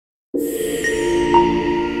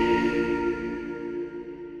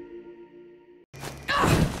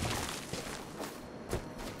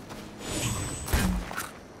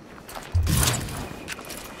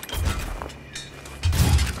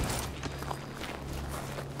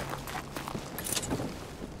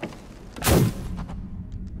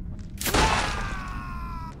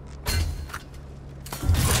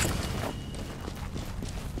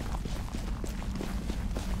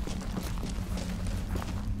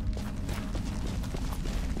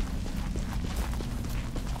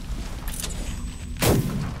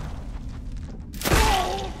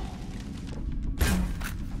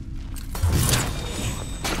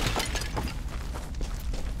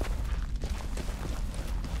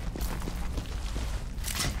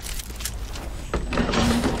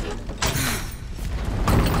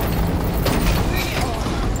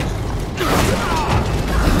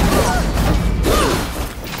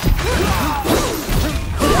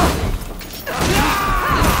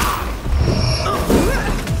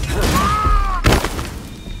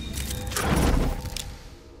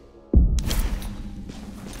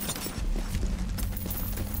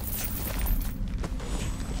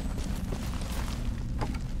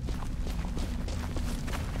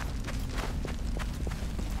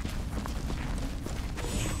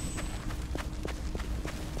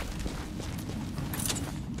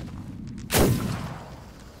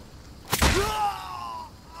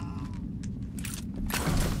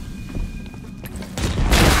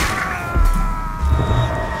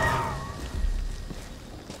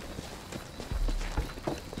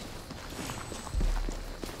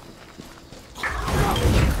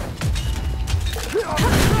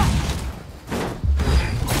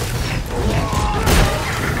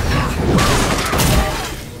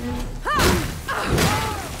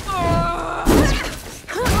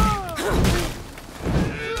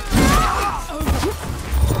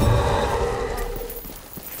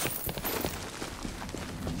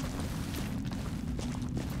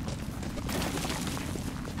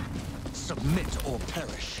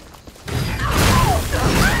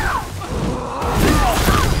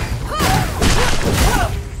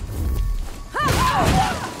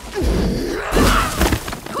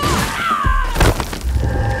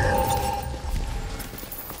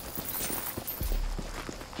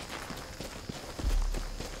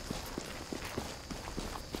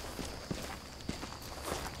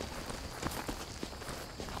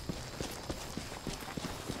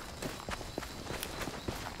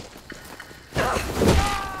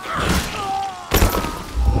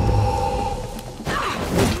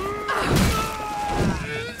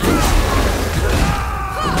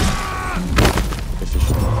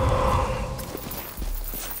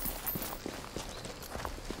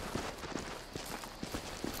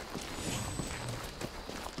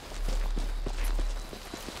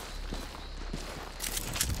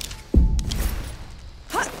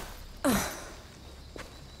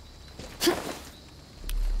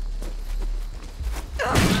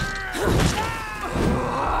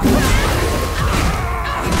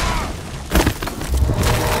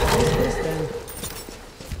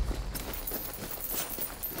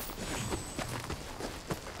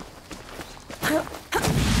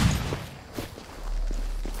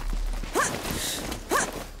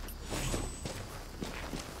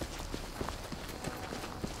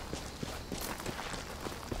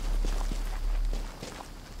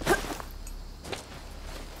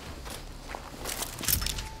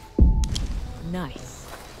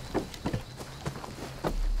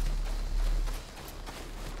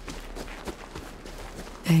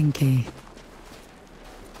Enki.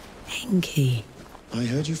 Enki. I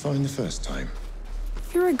heard you fine the first time.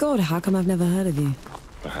 If you're a god, how come I've never heard of you?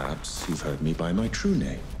 Perhaps you've heard me by my true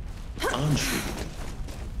name. Anshi.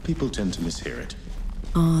 People tend to mishear it.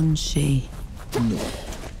 Anshi. Nor.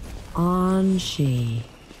 Anshi.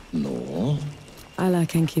 Nor. I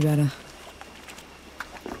like Enki better.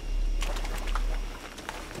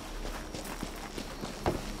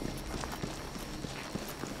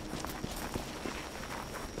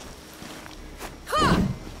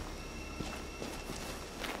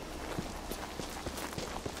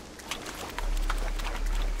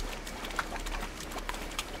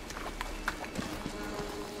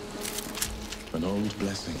 An old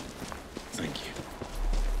blessing. Thank you.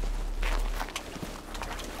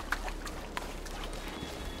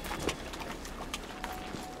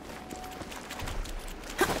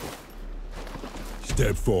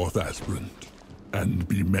 Step forth, aspirant, and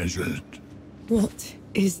be measured. What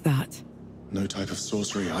is that? No type of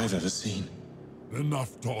sorcery I've ever seen.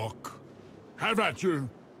 Enough talk. Have at you.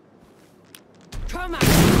 Come out!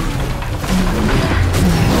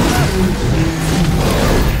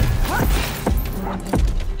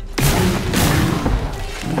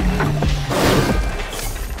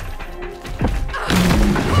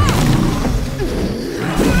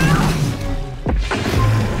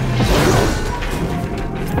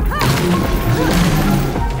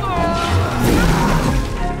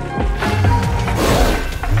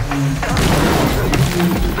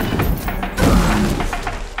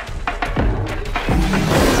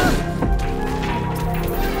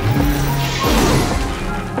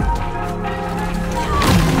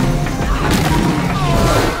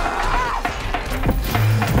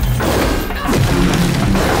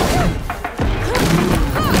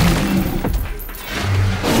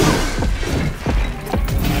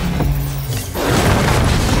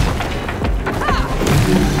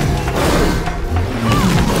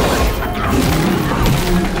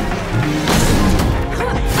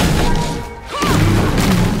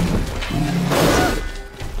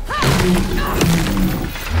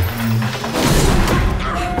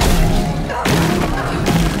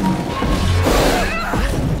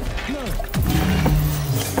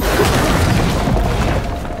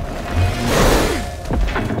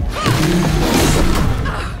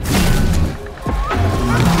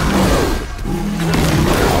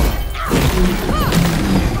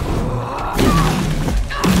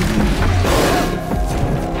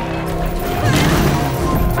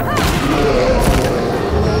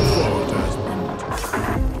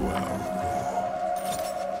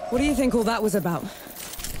 What do you think all that was about?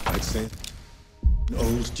 I'd say an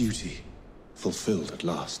old duty, fulfilled at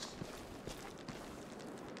last.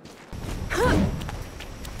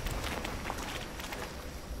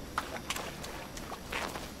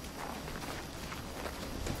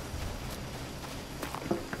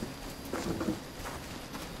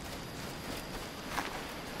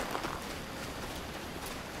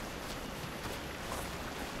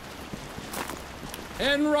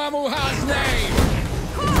 In Ramuha's name!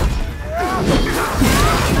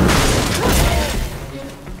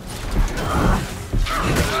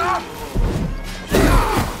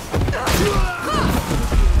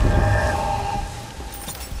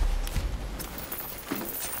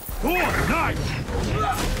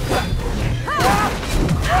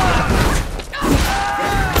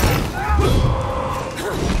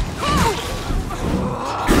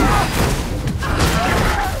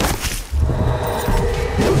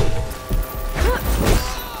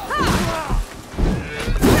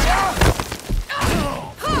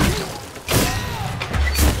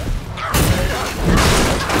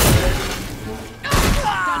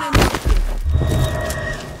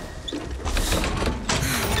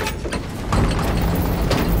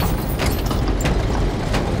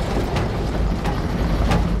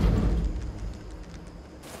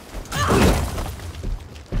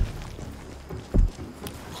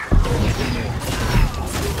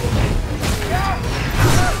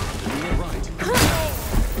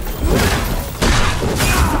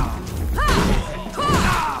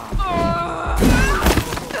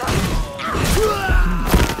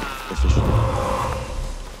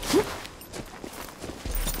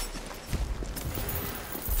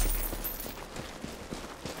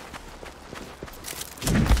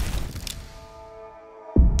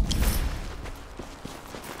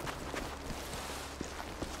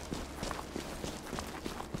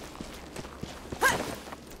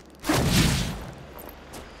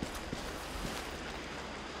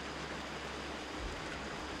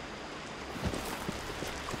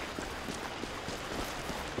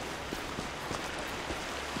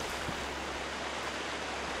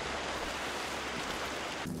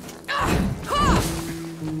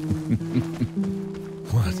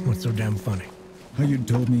 so damn funny? How you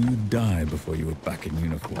told me you'd die before you were back in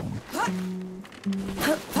uniform.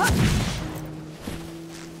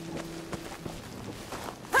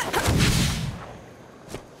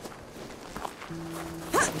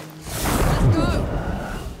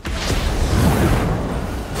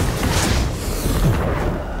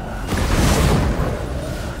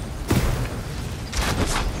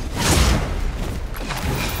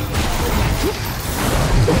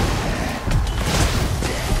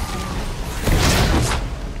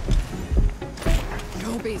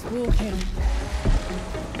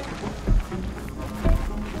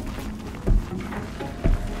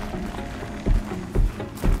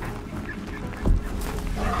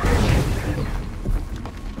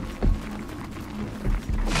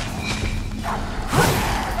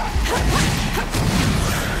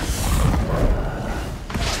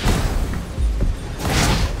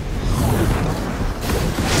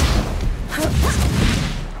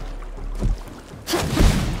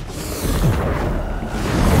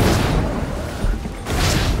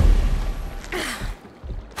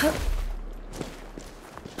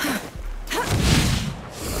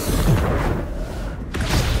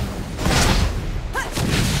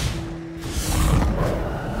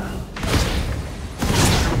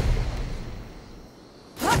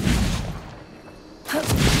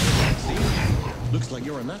 Looks like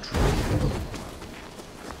you're a natural.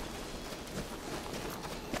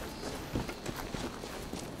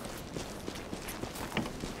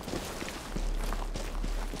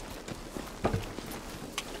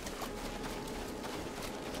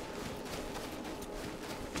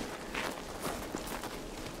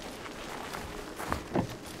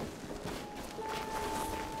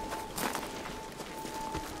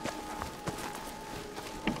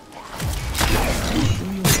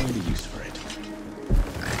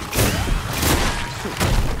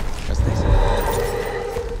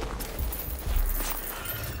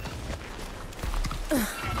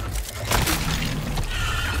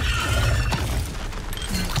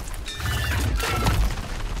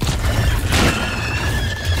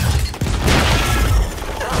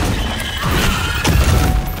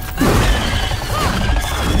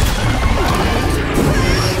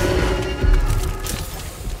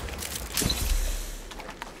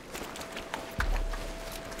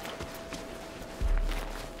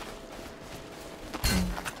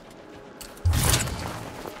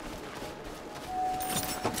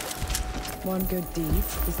 One good deed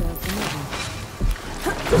deserves another.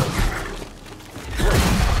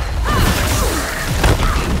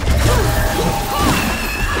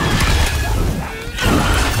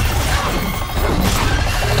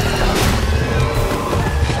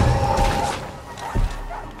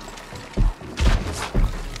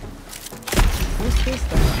 What's this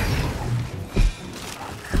then?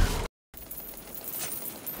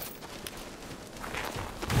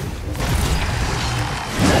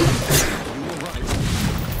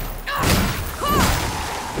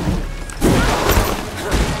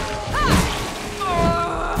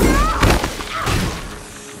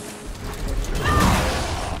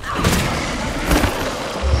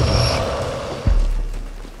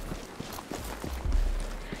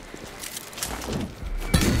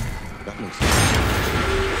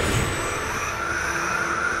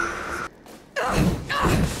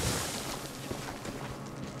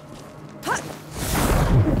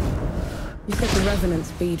 You said the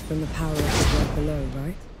revenants feed from the power of the world below,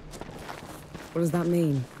 right? What does that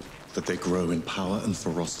mean? That they grow in power and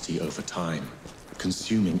ferocity over time,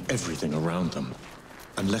 consuming everything around them.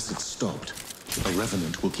 Unless it's stopped, a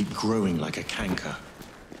revenant will keep growing like a canker.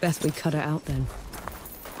 Best we cut it out then.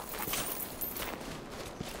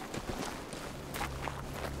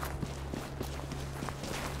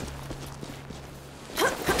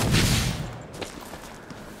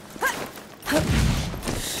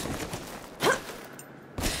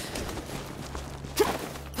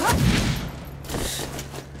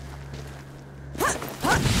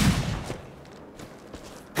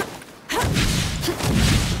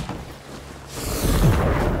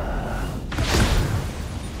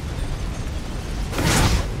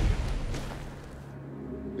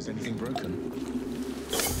 Is anything broken?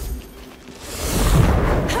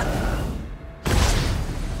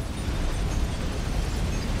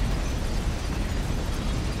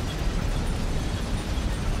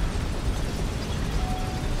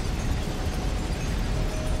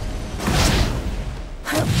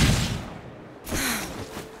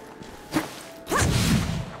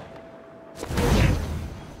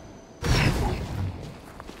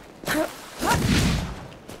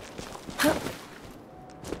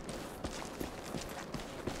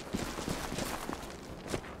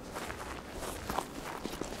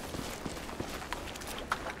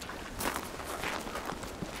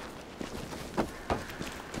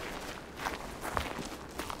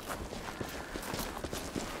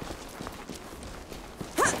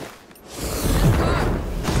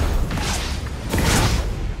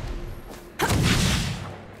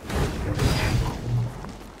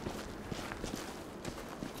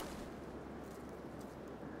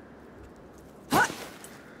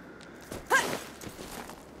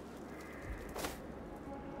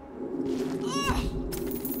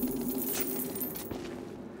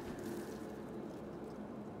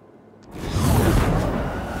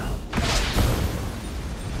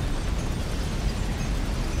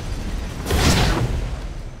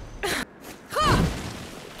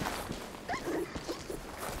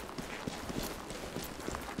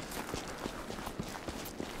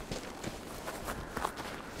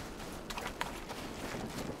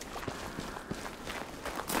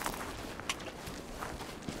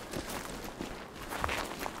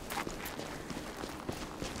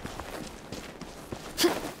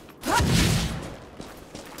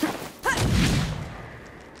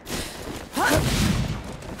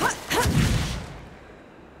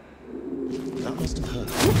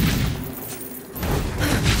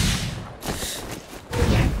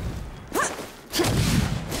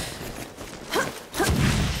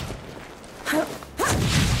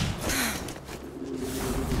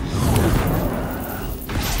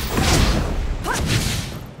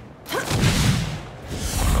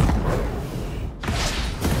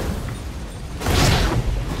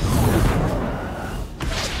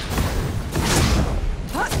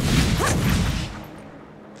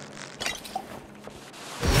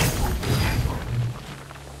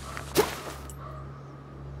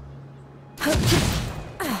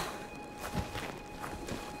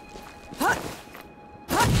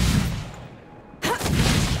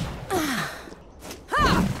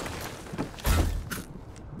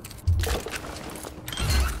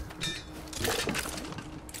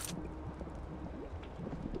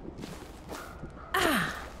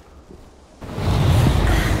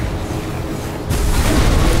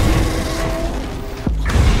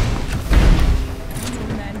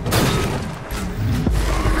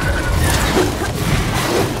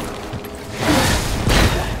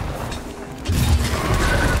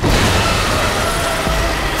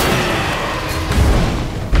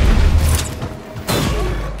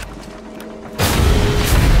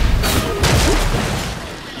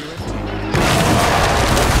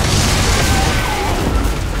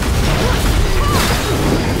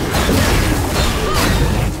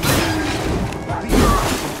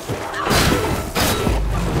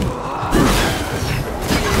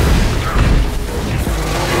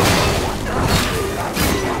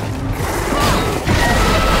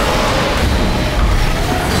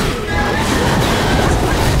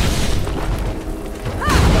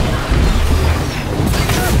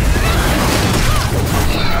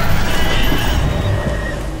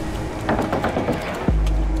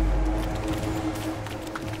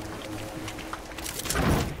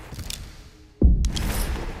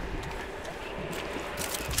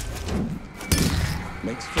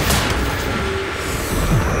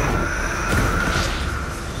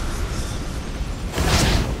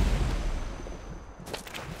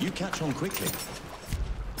 catch on quickly.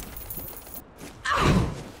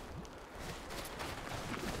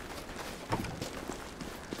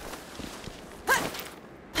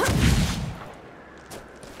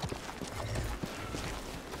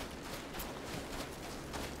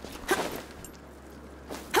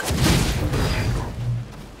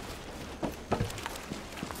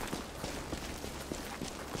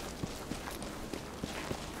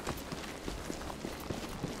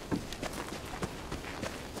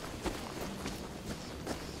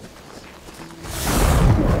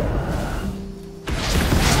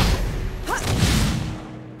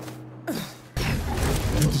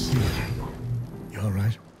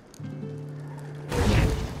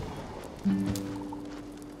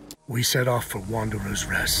 We set off for Wanderer's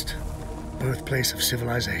Rest, birthplace of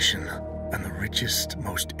civilization, and the richest,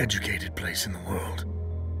 most educated place in the world.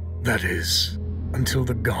 That is, until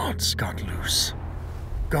the gods got loose.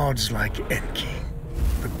 Gods like Enki,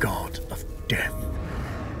 the god of death.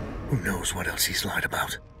 Who knows what else he's lied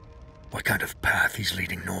about? What kind of path he's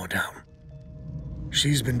leading Nor down?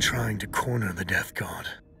 She's been trying to corner the death god,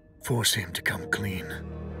 force him to come clean.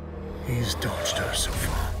 He's dodged her so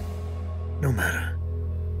far. No matter.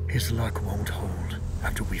 His luck won't hold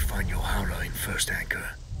after we find Yohara in First Anchor.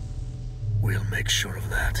 We'll make sure of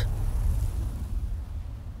that.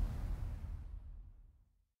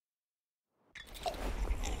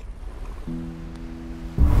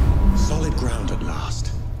 Solid ground at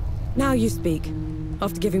last. Now you speak,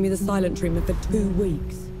 after giving me the silent treatment for 2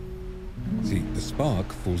 weeks. See, the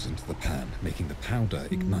spark falls into the pan, making the powder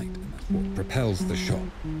ignite, and that's what propels the shot.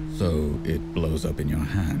 So it blows up in your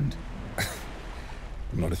hand.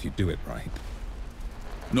 Not if you do it right.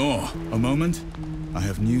 Nor, a moment. I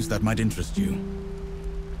have news that might interest you.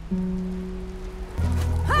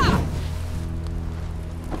 Ha!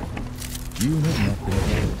 You have not been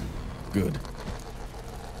killed. Good.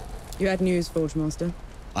 You had news, Forge Master.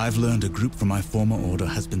 I've learned a group from my former order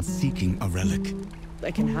has been seeking a relic.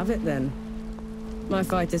 They can have it then. My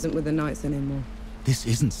fight isn't with the Knights anymore. This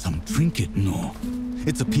isn't some trinket, Nor.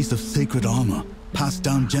 It's a piece of sacred armor, passed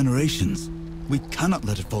down generations. We cannot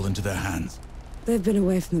let it fall into their hands. They've been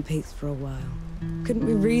away from the peaks for a while. Couldn't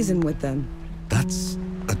we reason with them? That's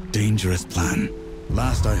a dangerous plan.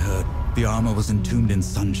 Last I heard, the armor was entombed in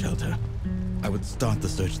Sun Shelter. I would start the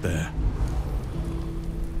search there.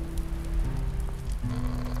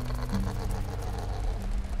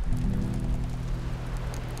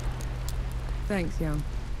 Thanks, Young.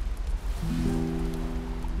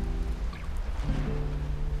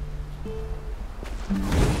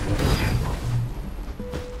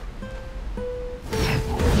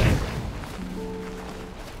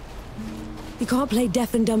 You can't play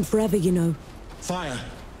deaf and dumb forever, you know. Fire!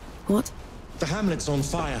 What? The hamlet's on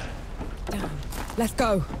fire. Damn. Let's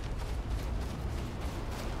go.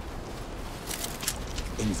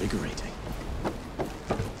 Invigorating.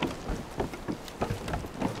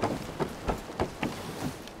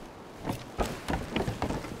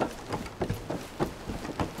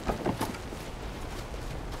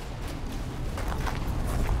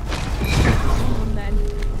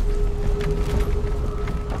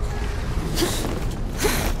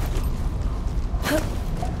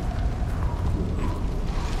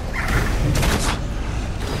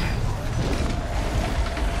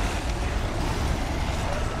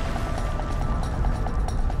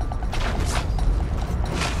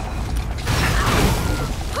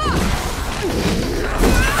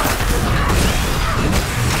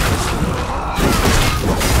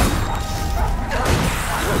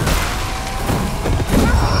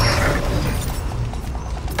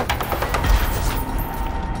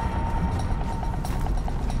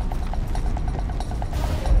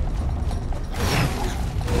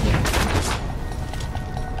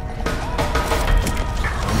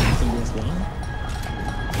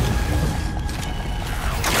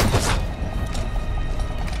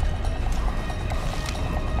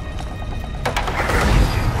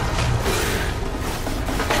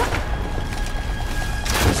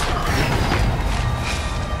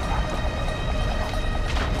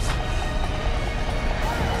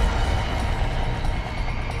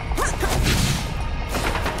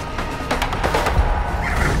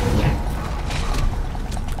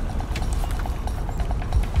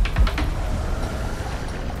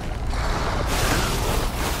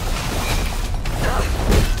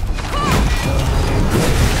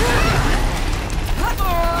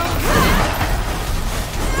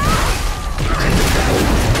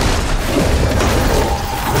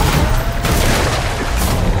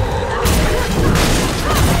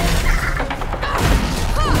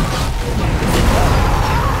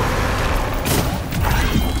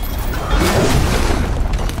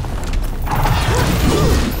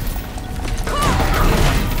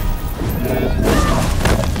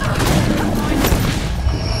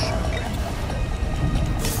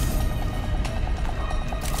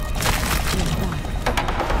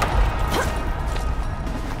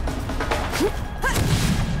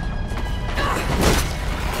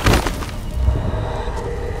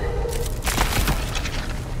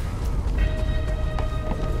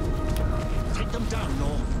 them down,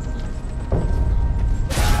 Nor.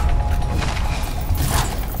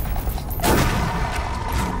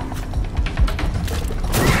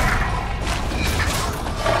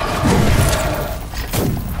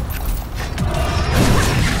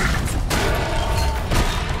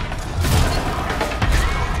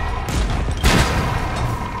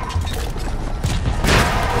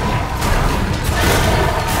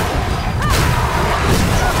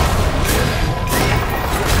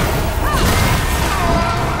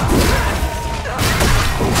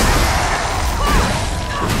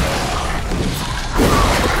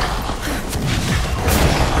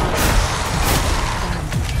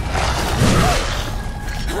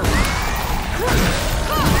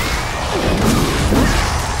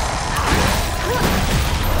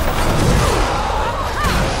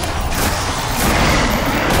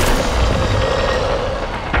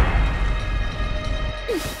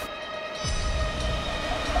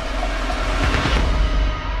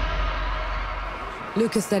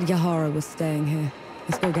 Lucas said Yahara was staying here.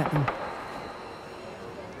 Let's go get them.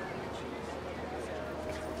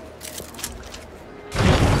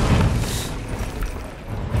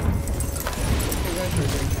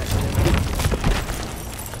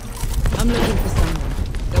 I'm looking for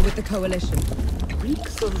someone. They're with the Coalition.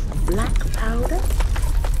 Reeks of black powder?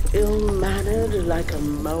 Ill-mannered like a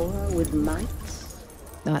mower with mites?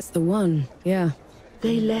 That's the one, yeah.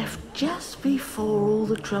 They left just before all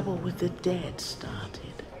the trouble with the dead started.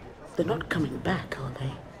 They're not coming back, are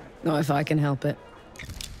they? Not if I can help it.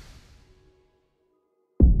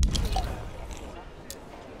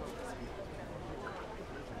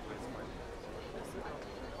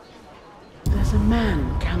 There's a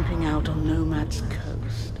man camping out on Nomad's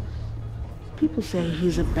coast. People say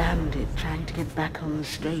he's a bandit trying to get back on the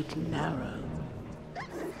straight and narrow.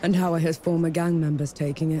 And how are his former gang members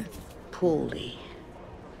taking it? Poorly.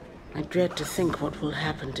 I dread to think what will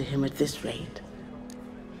happen to him at this rate.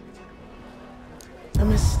 A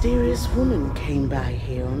mysterious woman came by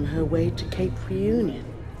here on her way to Cape Reunion.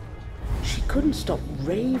 She couldn't stop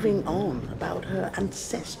raving on about her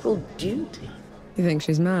ancestral duty. You think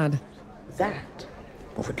she's mad? That,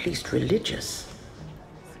 or at least religious.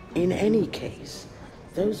 In any case,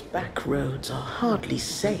 those back roads are hardly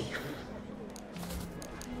safe.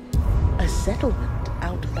 A settlement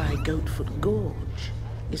out by Goatfoot Gorge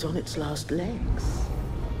is on its last legs.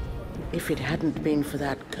 If it hadn't been for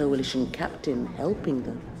that Coalition captain helping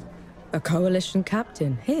them. A Coalition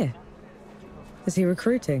captain? Here? Is he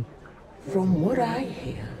recruiting? From what I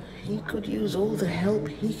hear, he could use all the help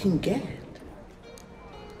he can get.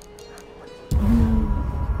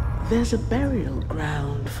 There's a burial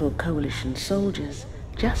ground for Coalition soldiers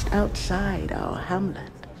just outside our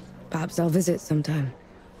hamlet. Perhaps I'll visit sometime.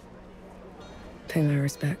 Pay my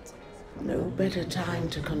respects. No better time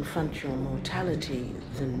to confront your mortality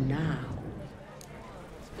than now.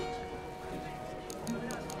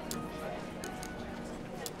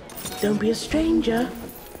 Don't be a stranger.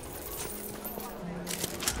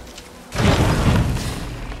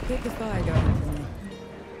 Keep the fire going for me.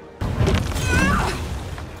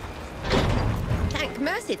 Thank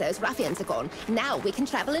mercy those ruffians are gone. Now we can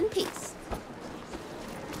travel in peace.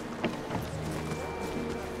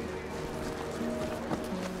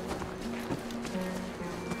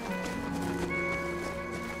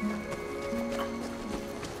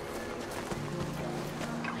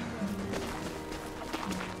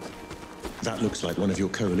 That looks like one of your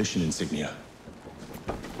Coalition insignia.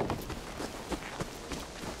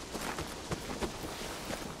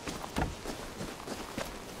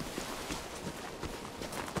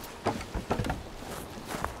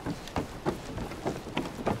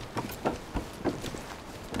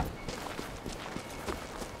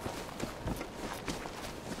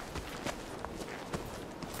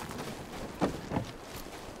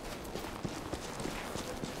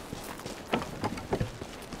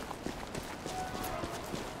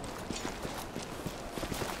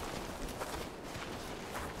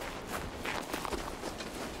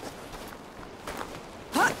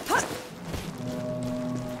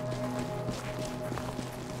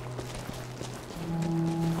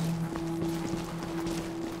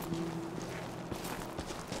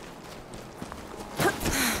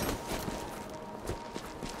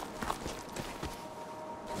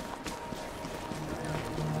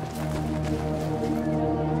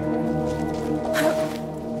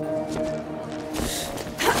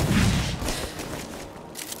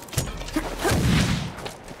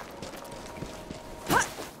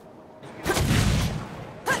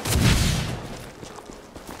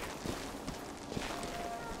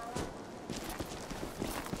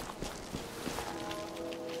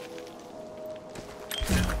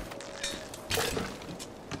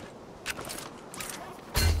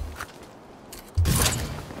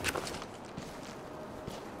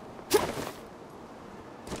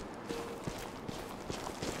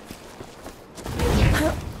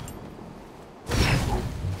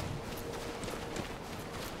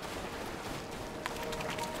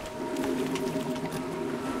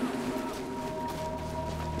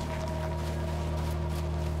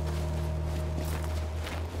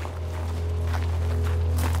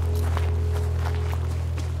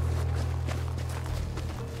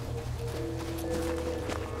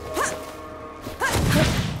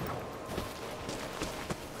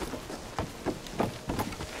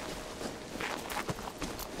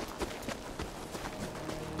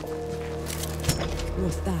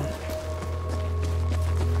 What's that?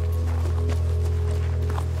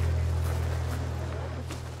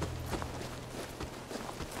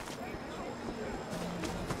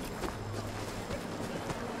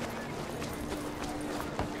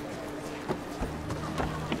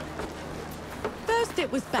 First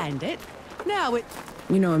it was Bandit, now it...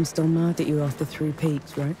 You know I'm still mad at you after 3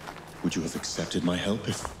 peaks, right? Would you have accepted my help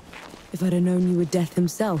if... If I'd have known you were Death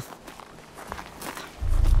himself.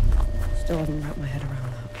 Still haven't wrapped my head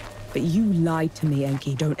around that. But you lied to me,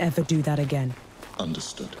 Enki. Don't ever do that again.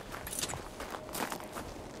 Understood.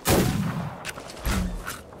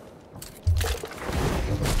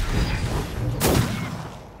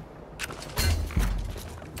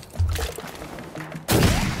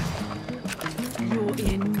 You're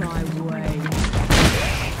in my way.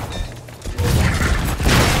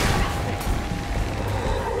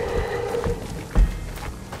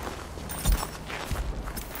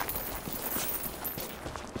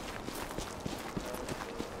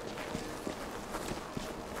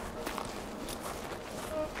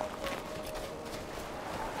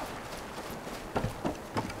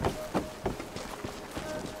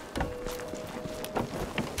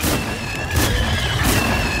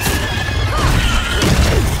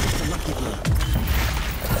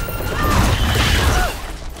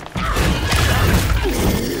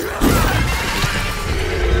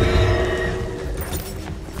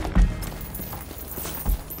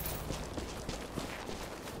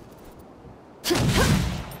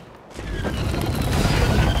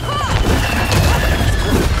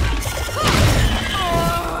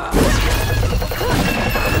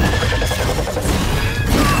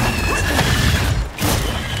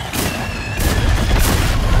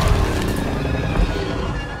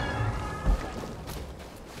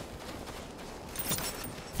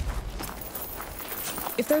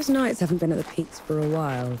 If those knights haven't been at the peaks for a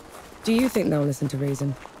while, do you think they'll listen to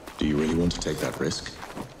reason? Do you really want to take that risk?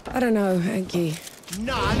 I don't know, Enki.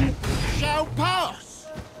 None shall pass.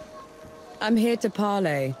 I'm here to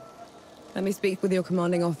parley. Let me speak with your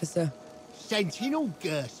commanding officer. Sentinel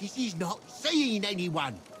Gersis is not seeing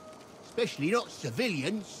anyone, especially not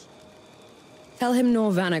civilians. Tell him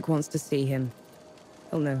Nor Vanek wants to see him.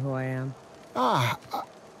 He'll know who I am. Oh.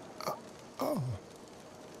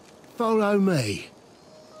 Follow me.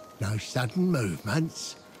 No sudden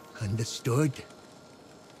movements. Understood?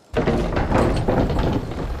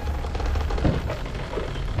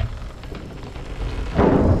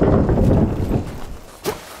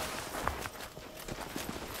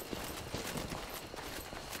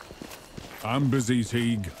 I'm busy,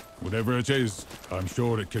 Teague. Whatever it is, I'm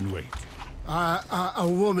sure it can wait. A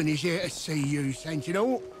woman is here to see you,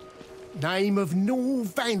 Sentinel. Name of Nor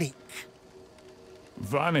Vanek.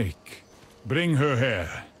 Vanek. Bring her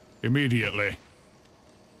here. Immediately.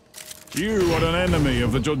 You are an enemy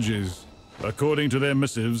of the judges. According to their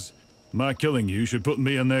missives, my killing you should put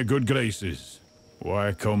me in their good graces.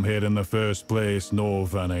 Why come here in the first place, Nor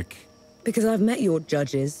Vanek? Because I've met your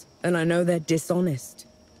judges, and I know they're dishonest.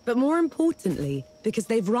 But more importantly, because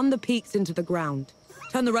they've run the peaks into the ground.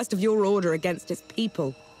 Turned the rest of your order against its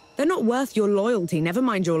people. They're not worth your loyalty, never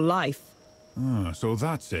mind your life. Ah, so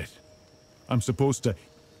that's it. I'm supposed to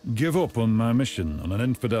give up on my mission on an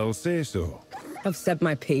infidel say-so. I've said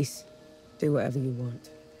my piece. Do whatever you want.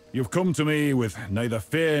 You've come to me with neither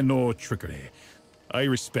fear nor trickery. I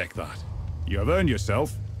respect that. You have earned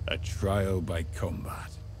yourself a trial by combat,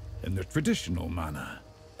 in the traditional manner.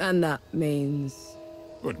 And that means...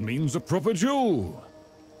 It means a proper duel.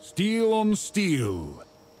 Steel on steel.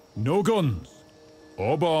 No guns,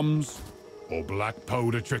 or bombs, or black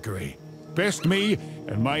powder trickery. Best me,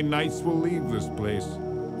 and my knights will leave this place.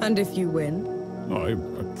 And if you win? I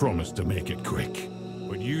promise to make it quick.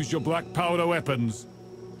 But use your black powder weapons,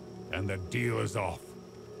 and the deal is off.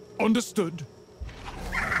 Understood?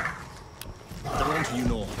 They're on to you,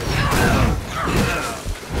 Nor.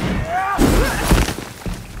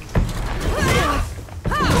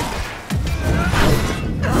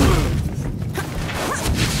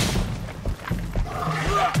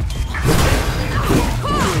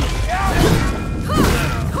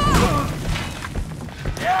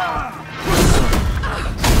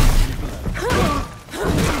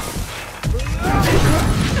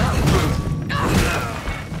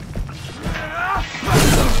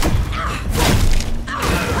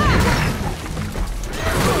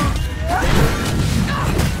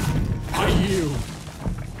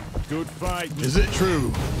 Good fight. Is it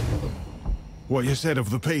true? What you said of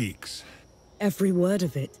the peaks? Every word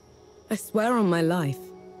of it. I swear on my life.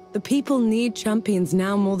 The people need champions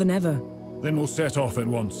now more than ever. Then we'll set off at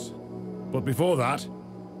once. But before that,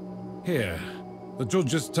 here, the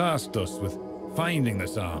judges tasked us with finding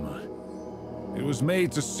this armor. It was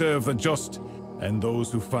made to serve the just and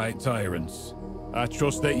those who fight tyrants. I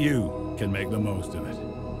trust that you can make the most of it.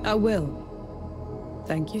 I will.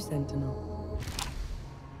 Thank you, Sentinel.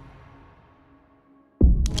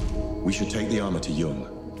 We should take the armor to Jung.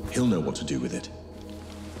 He'll know what to do with it.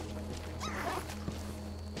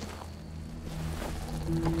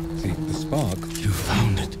 See, the spark... You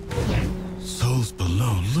found it. Souls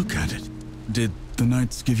below, look at it. Did the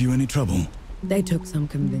knights give you any trouble? They took some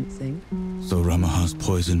convincing. So Ramaha's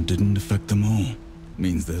poison didn't affect them all.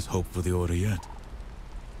 Means there's hope for the Order yet.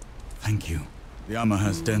 Thank you. The armor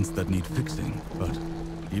has dents that need fixing, but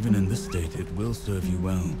even in this state, it will serve you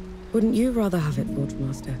well. Wouldn't you rather have it, Forge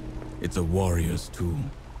Master? It's a warrior's tool.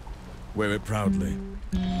 Wear it proudly.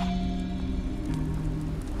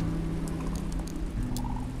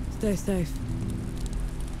 Stay safe.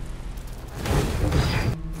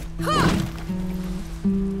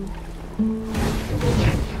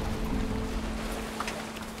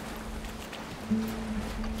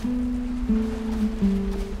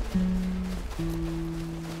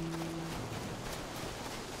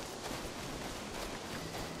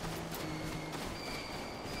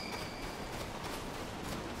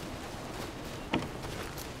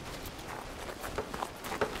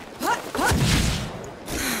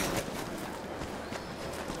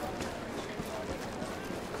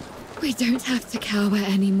 We don't have to cower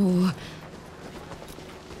anymore.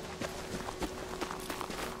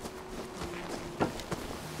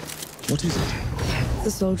 What is it?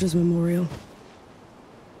 The Soldiers' Memorial.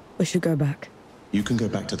 We should go back. You can go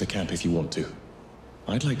back to the camp if you want to.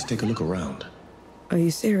 I'd like to take a look around. Are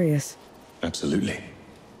you serious? Absolutely.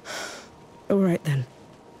 All right, then.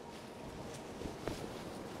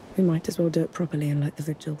 We might as well do it properly and light the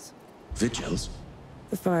vigils. Vigils?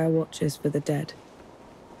 The fire watches for the dead.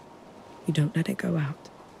 You don't let it go out.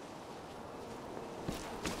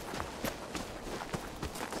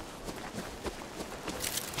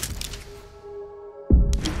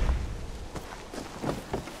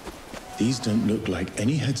 These don't look like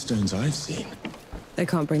any headstones I've seen. They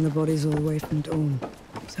can't bring the bodies all the way from Dawn.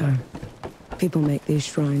 So, people make these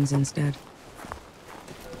shrines instead.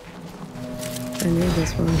 I knew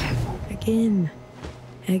this one. Again.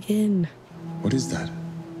 Again. What is that?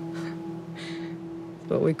 That's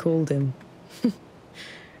what we called him.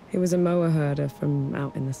 He was a mower herder from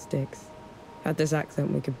out in the sticks. Had this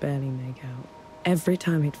accent we could barely make out. Every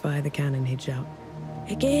time he'd fire the cannon, he'd shout,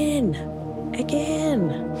 "Again!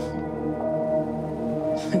 Again!"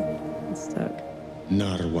 It stuck.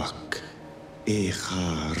 Narwak.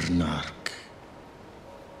 Echar Nark.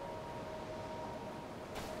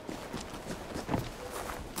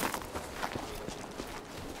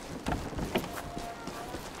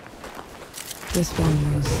 This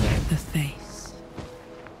one was the face.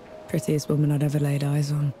 Prettiest woman I'd ever laid eyes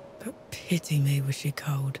on. But pity me, was she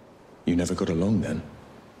cold. You never got along then?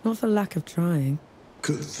 Not for lack of trying.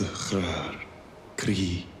 Kuthchrar.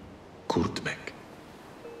 Kri. Kurtmek.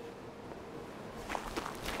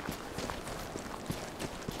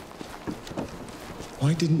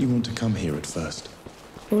 Why didn't you want to come here at first?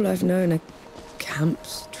 All I've known are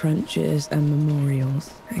camps, trenches, and memorials,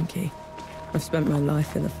 Enki. I've spent my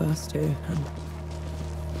life in the first two, and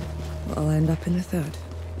I'll end up in the third.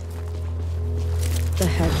 The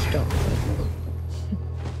hedge doctor.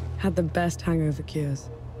 Had the best hangover cures.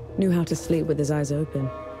 Knew how to sleep with his eyes open.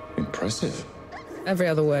 Impressive. Every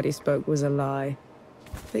other word he spoke was a lie.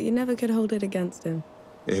 But you never could hold it against him.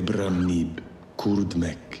 Ebram Nib.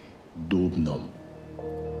 Kurdmek. Dobnom.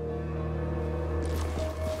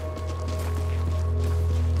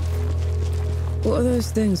 What are those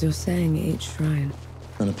things you're saying at each shrine?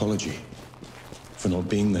 An apology. For not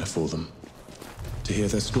being there for them. To hear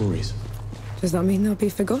their stories. Does that mean they'll be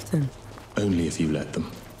forgotten? Only if you let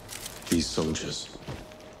them. These soldiers.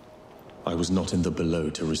 I was not in the below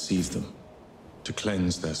to receive them. To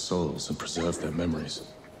cleanse their souls and preserve their memories.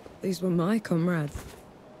 These were my comrades.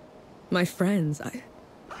 My friends. I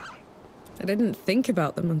didn't think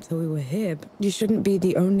about them until we were here, but you shouldn't be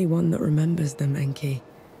the only one that remembers them, Enki.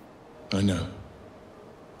 I know.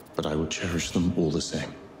 But I will cherish them all the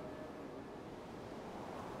same.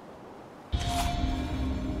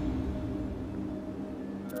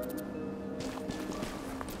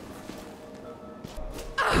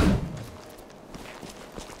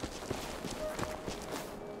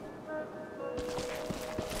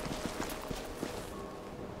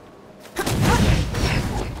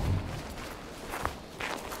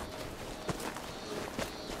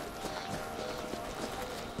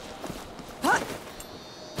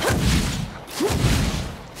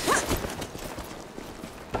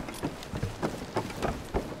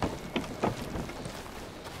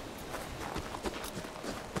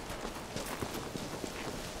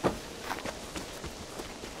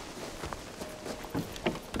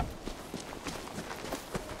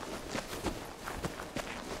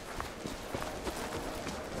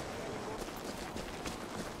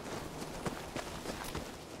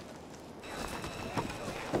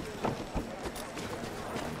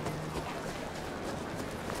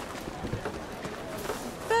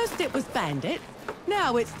 first it was bandit,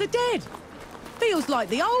 now it's the dead. Feels like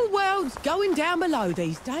the whole world's going down below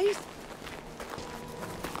these days.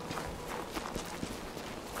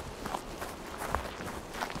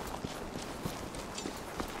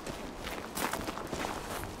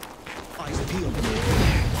 Eyes peeled.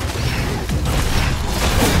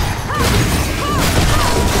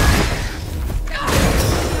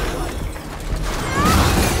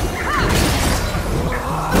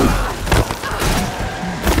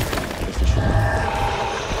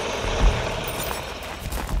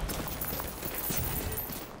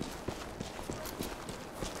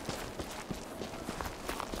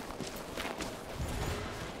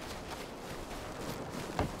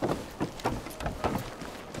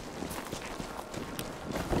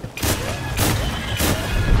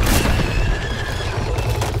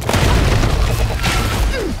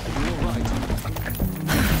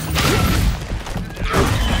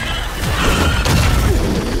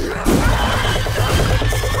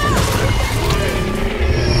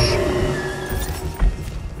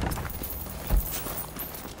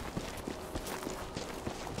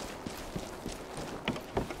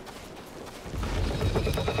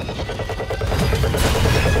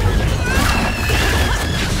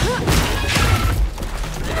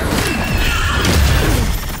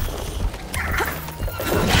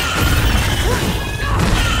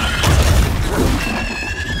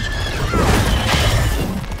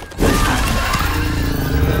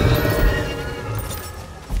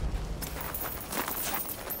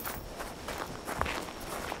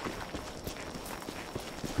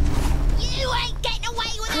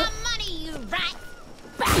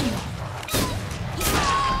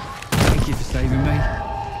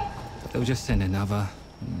 They'll just send another,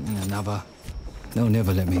 and another. They'll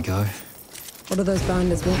never let me go. What do those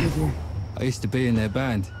bandits want with you? I used to be in their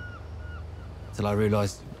band, till I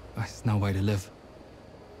realised there's no way to live.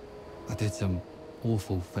 I did some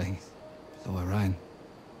awful things, so I ran.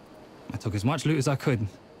 I took as much loot as I could.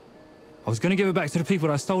 I was going to give it back to the people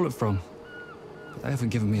that I stole it from, but they haven't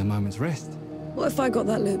given me a moment's rest. What if I got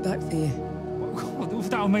that loot back for you?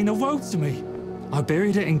 That'll mean the world to me. I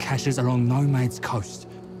buried it in caches along Nomad's coast.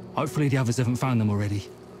 Hopefully the others haven't found them already.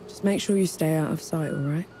 Just make sure you stay out of sight, all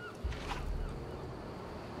right?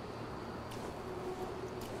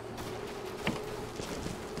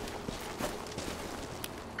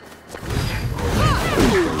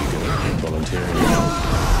 Volunteering.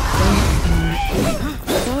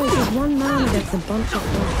 So it's just one man against a bunch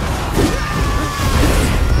of them.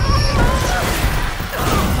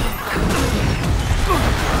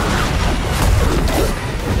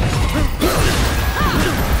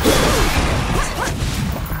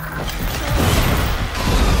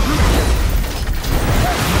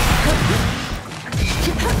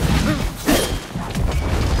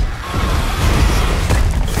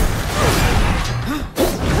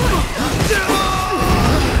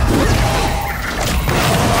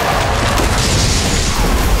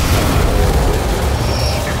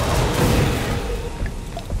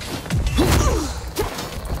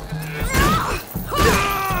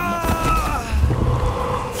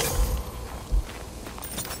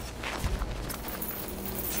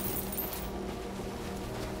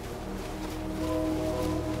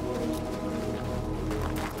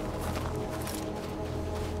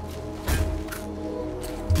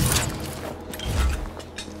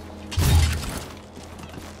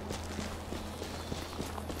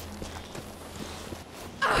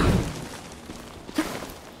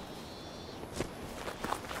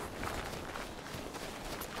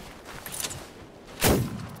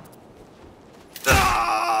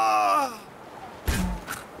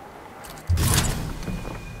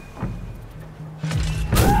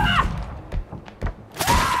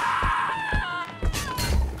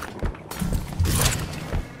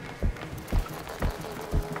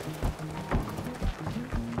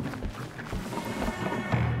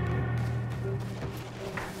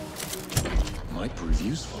 Might prove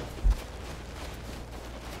useful.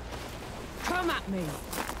 Come at me.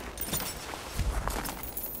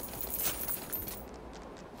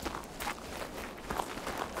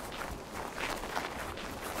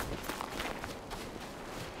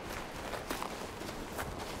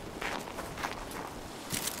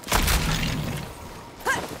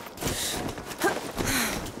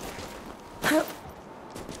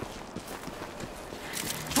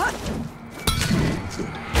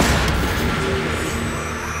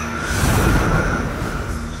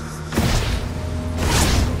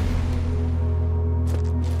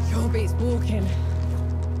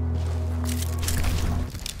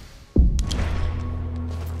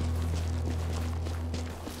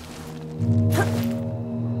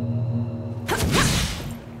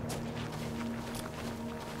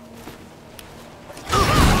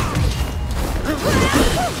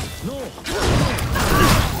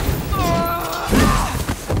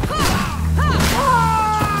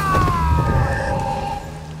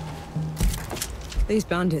 These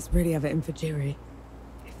bandits really have it in for Jiri.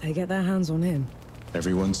 If they get their hands on him...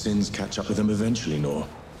 Everyone's sins catch up with them eventually, Nor.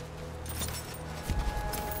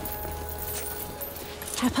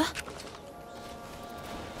 Pepper?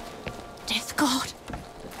 Death God.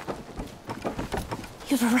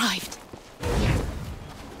 You've arrived.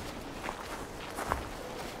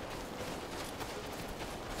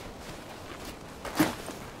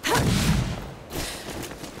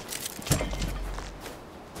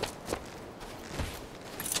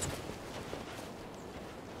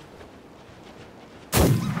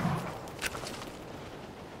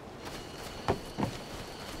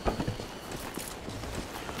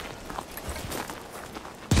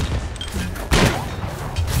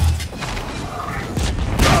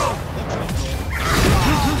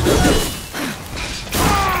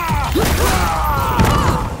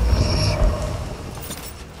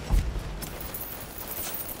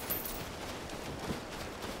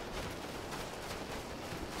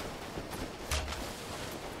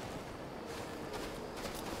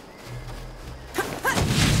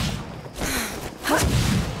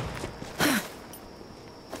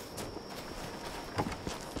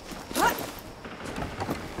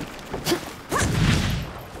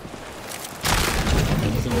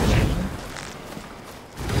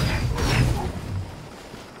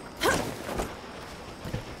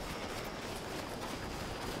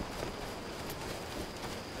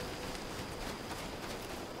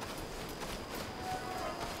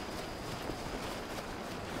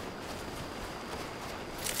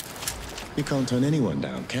 You can't turn anyone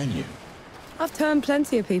down, can you? I've turned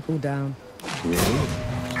plenty of people down. Really?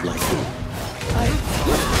 Like who?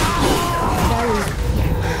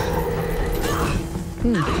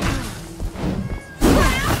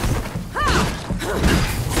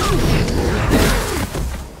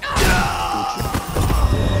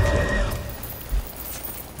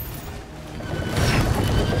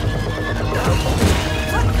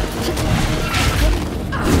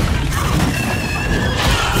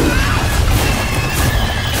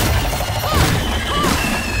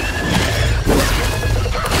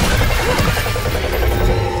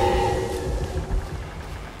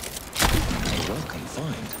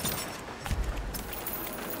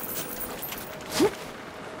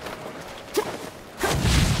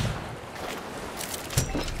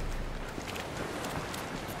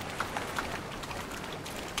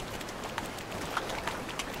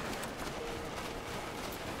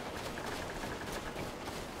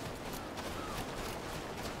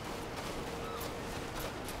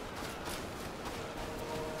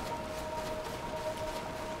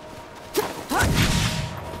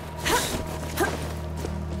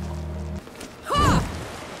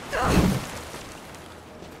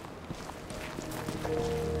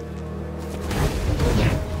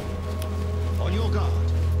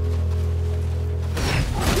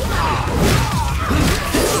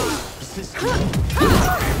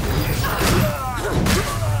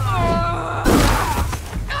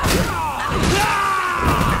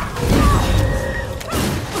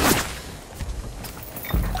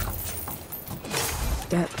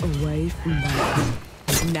 Step away from that.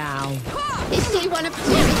 Now. Is she one of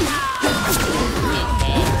Jerry's?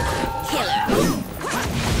 Killer.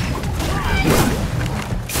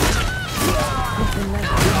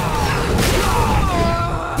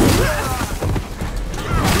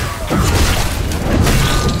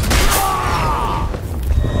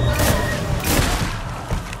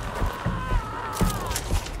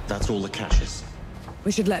 That's all the caches.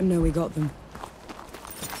 We should let him know we got them.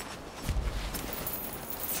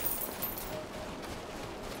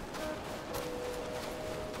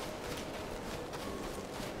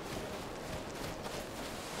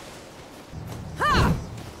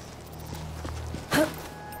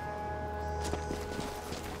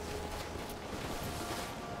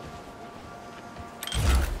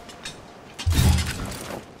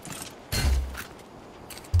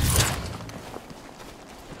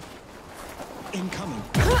 Incoming.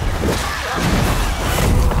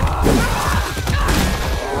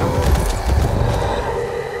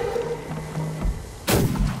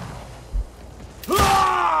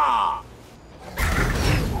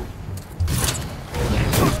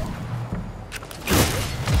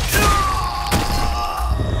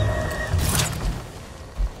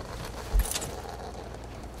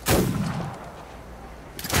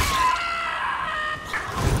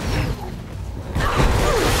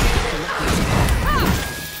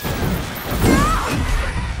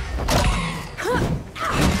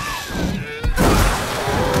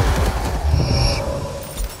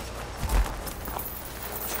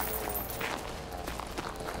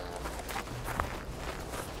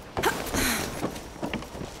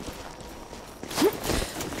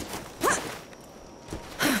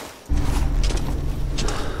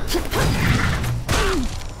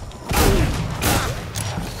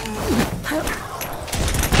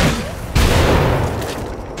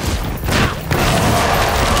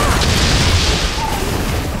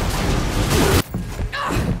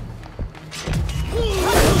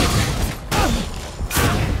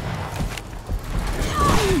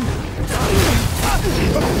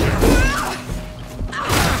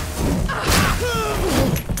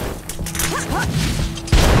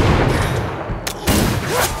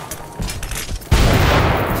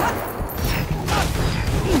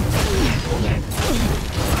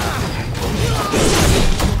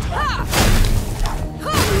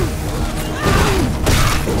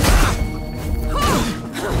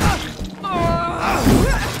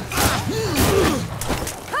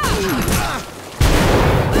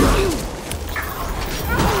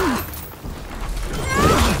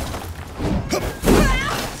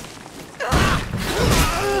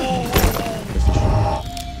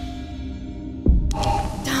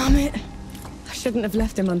 shouldn't have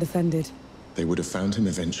left him undefended. They would have found him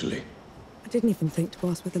eventually. I didn't even think to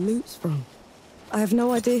ask where the loot's from. I have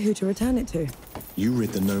no idea who to return it to. You rid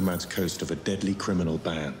the Nomad's coast of a deadly criminal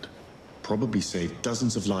band. Probably saved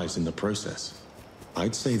dozens of lives in the process.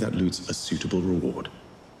 I'd say that loot's a suitable reward.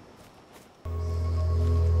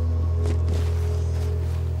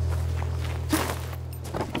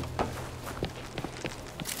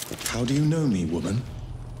 How do you know me, woman?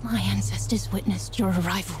 My ancestors witnessed your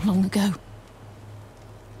arrival long ago.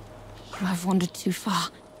 You have wandered too far.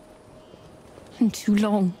 And too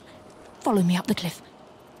long. Follow me up the cliff.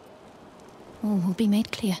 All will be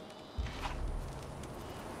made clear.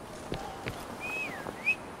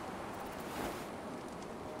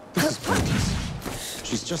 This is pointless.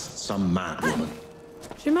 She's just some mad woman.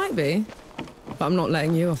 She might be, but I'm not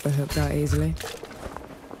letting you off the hook that easily.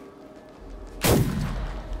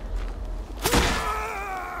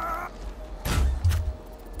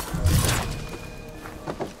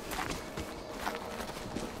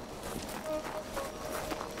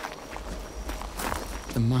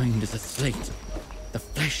 The mind is a slate. The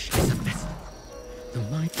flesh is a vessel. The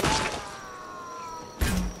mind...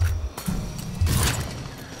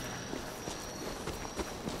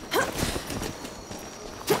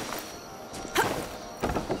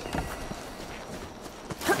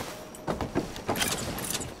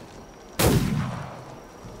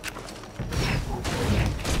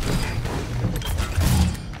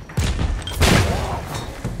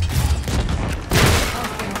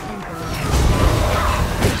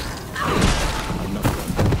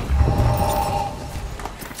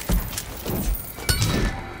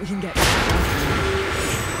 We can get...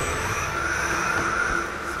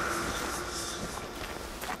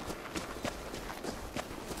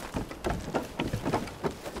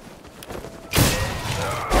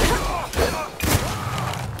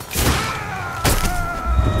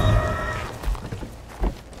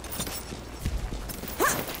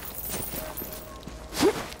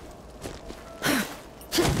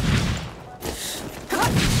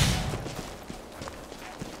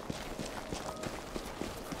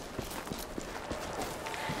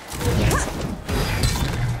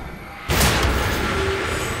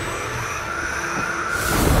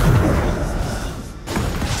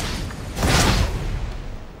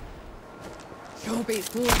 Sure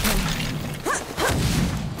beats walking.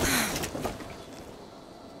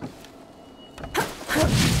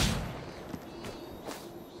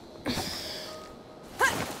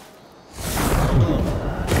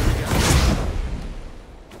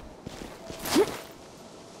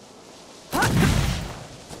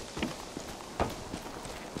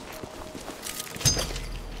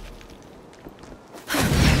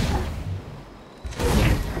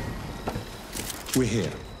 We're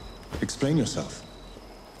here. Explain yourself.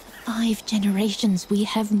 5 generations we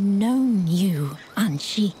have known you,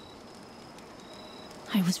 Enki.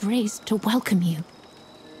 I was raised to welcome you.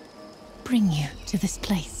 Bring you to this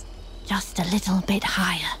place. Just a little bit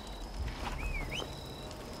higher.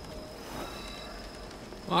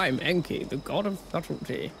 I'm Enki, the god of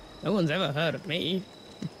subtlety. No one's ever heard of me.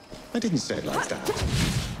 I didn't say it like that.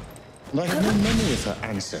 And I have known many of her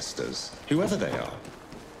ancestors, whoever they are.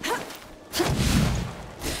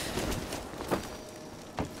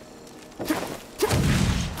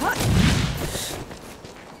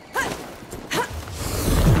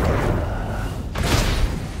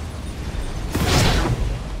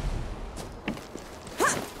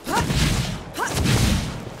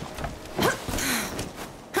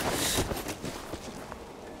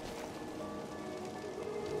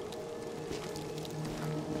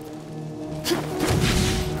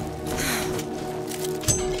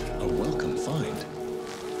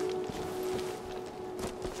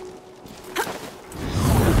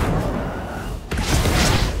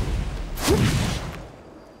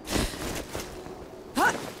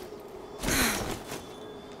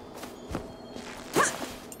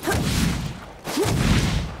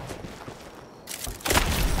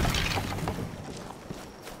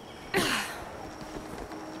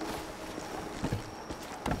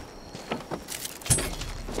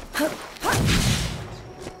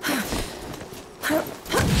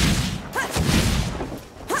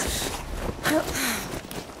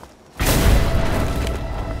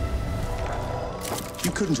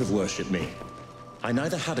 You couldn't have worshipped me. I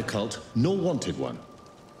neither had a cult nor wanted one.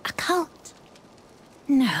 A cult?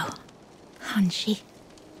 No, Enki.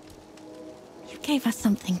 You gave us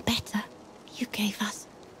something better. You gave us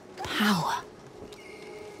power.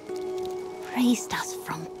 Raised us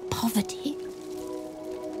from poverty.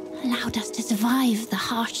 Allowed us to survive the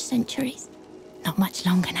harsh centuries. Not much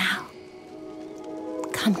longer now.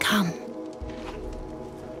 Come, come.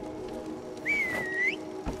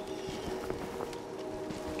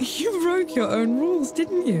 You broke your own rules,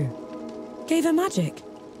 didn't you? Gave her magic?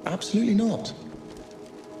 Absolutely not.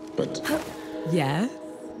 But Yeah?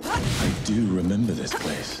 I do remember this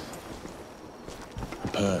place.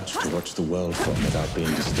 Perched to watch the world from without being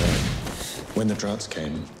disturbed. When the droughts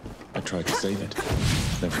came, I tried to save it.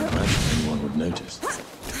 Never imagined anyone would notice.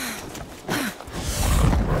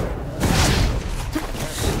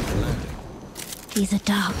 These are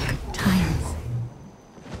dark times.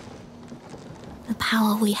 The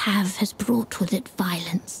power we have has brought with it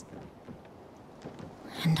violence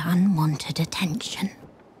and unwanted attention.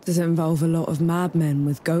 Does it involve a lot of madmen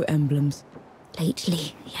with goat emblems?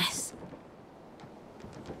 Lately, yes.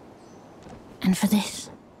 And for this,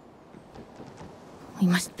 we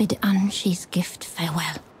must bid Anshi's gift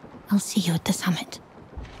farewell. I'll see you at the summit.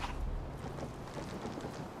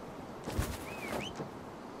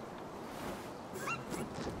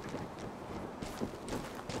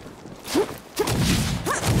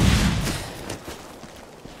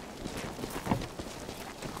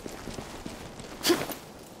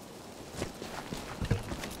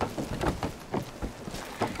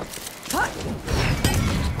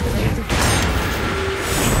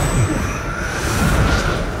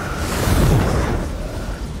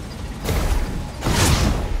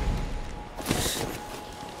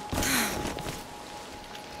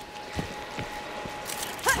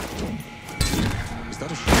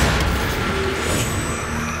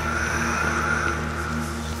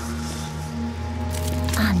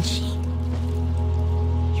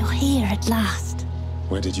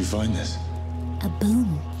 Where did you find this? A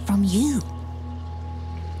boon from you.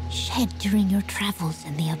 Shed during your travels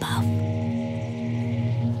in the above.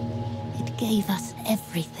 It gave us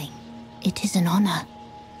everything. It is an honor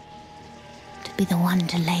to be the one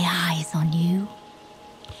to lay eyes on you.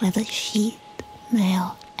 Whether sheep,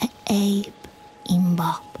 male, abe,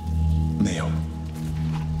 imbued. Male.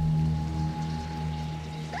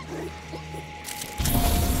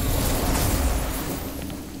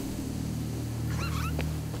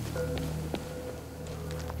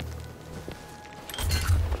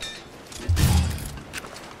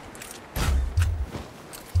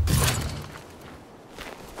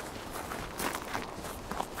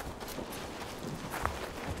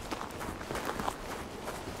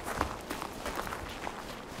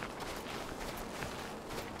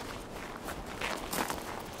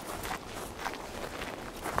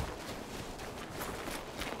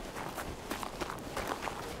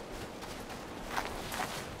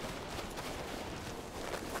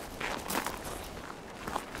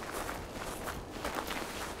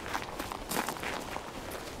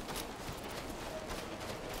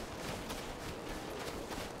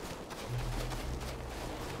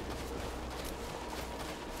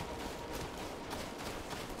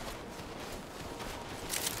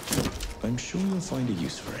 I'm sure you'll find a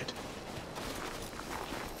use for it.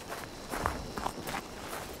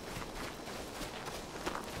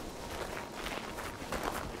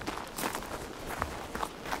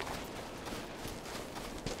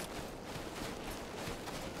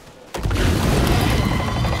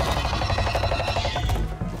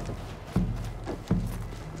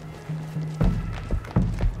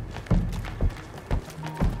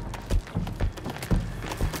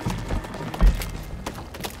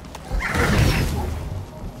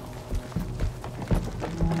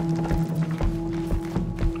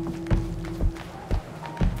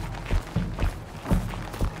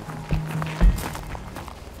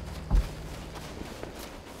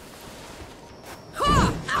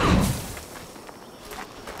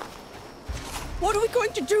 What are we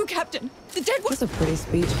going to do, Captain? The dead was... That's a pretty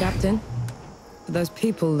speech, Captain. But those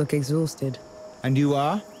people look exhausted. And you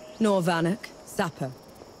are? Nor Vanek, sapper.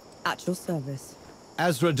 At your service.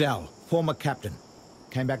 Azradel, former captain.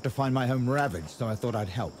 Came back to find my home ravaged, so I thought I'd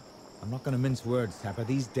help. I'm not going to mince words, Sapper.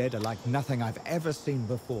 These dead are like nothing I've ever seen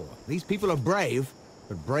before. These people are brave,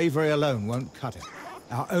 but bravery alone won't cut it.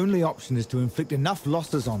 Our only option is to inflict enough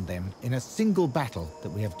losses on them in a single battle that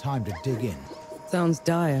we have time to dig in. Sounds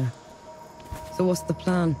dire. So what's the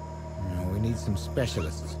plan? We need some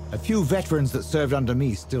specialists. A few veterans that served under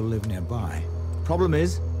me still live nearby. Problem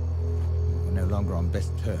is, we're no longer on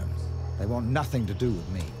best terms. They want nothing to do with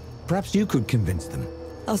me. Perhaps you could convince them.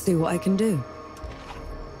 I'll see what I can do.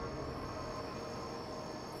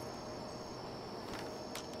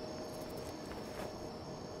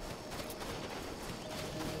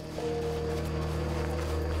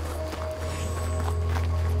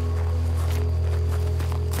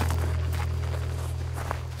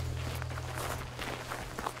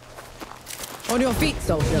 On your feet,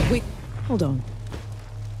 soldier. Hold on.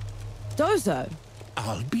 Dozo?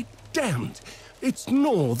 I'll be damned. It's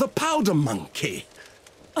Nor, the powder monkey.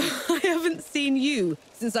 I haven't seen you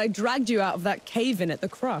since I dragged you out of that cave-in at the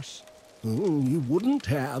Crush. Oh, you wouldn't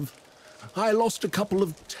have. I lost a couple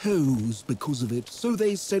of toes because of it, so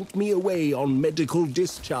they sent me away on medical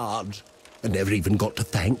discharge. I never even got to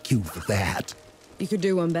thank you for that. You could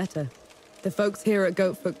do one better. The folks here at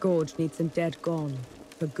Goatfoot Gorge need some dead gone.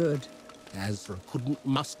 For good. Azra couldn't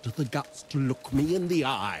muster the guts to look me in the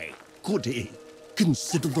eye, could he?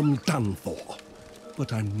 Consider them done for.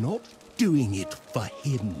 But I'm not doing it for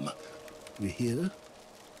him. You hear?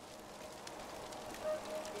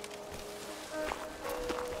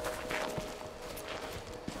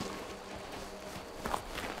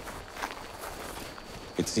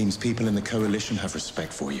 It seems people in the Coalition have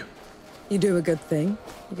respect for you. You do a good thing,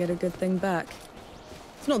 you get a good thing back.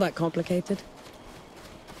 It's not that complicated.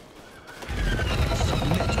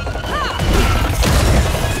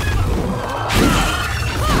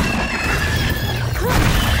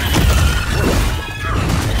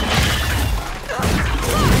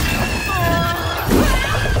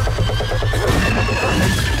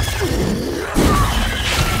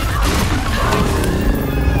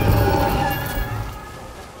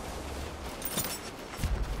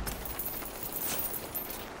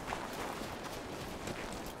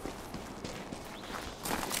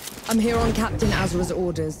 I'm here on Captain Azra's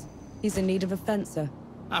orders. He's in need of a fencer.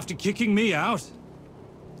 After kicking me out?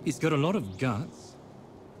 He's got a lot of guts.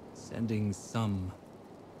 Sending some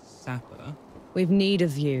sapper. We've need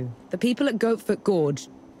of you. The people at Goatfoot Gorge.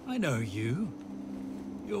 I know you.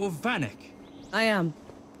 You're Vanek. I am.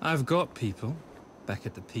 I've got people back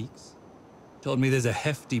at the peaks. Told me there's a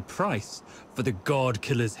hefty price for the God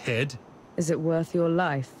Killer's head. Is it worth your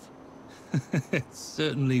life? It's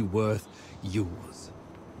certainly worth yours.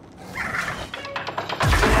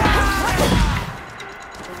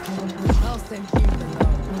 I'll send you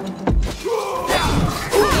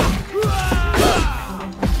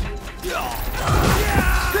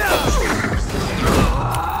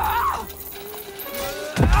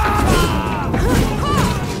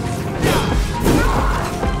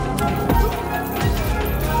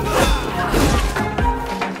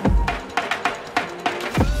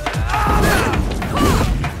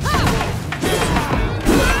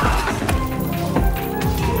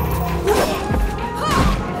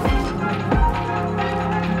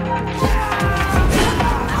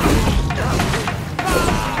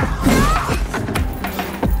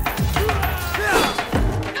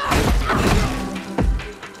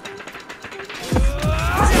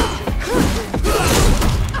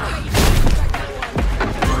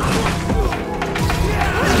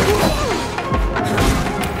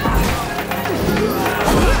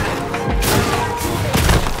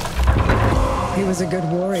a good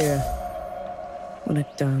warrior. What a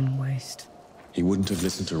darn waste. He wouldn't have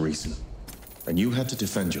listened to reason. And you had to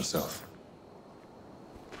defend yourself.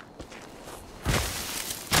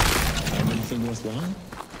 Anything worthwhile?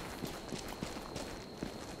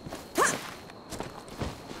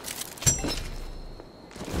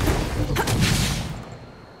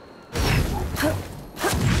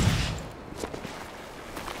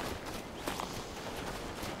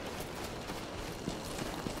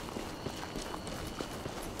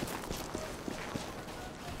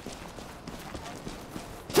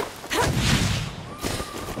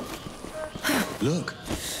 Look,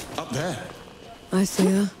 up there. I see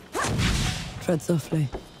her. Tread softly.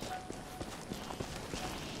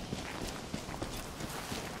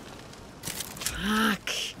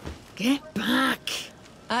 Back! Get back!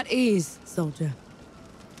 At ease, soldier.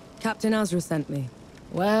 Captain Azra sent me.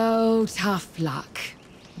 Well, tough luck.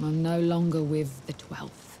 I'm no longer with the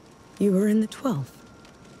 12th. You were in the 12th?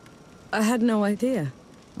 I had no idea.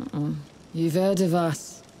 You've heard of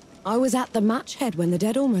us. I was at the match head when the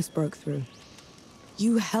dead almost broke through.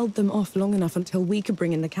 You held them off long enough until we could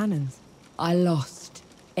bring in the cannons. I lost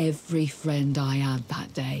every friend I had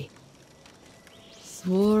that day.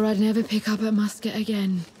 Swore I'd never pick up a musket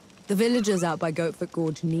again. The villagers out by Goatfoot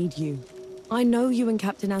Gorge need you. I know you and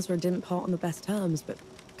Captain Azra didn't part on the best terms, but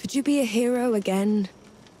could you be a hero again?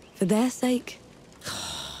 For their sake?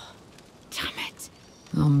 Damn it.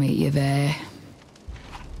 I'll meet you there.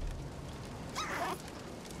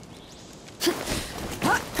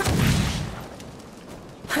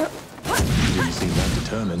 You didn't seem that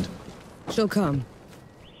determined. She'll come.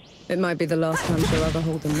 It might be the last time she'll ever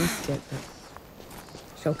hold a musket, but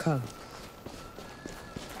she'll come.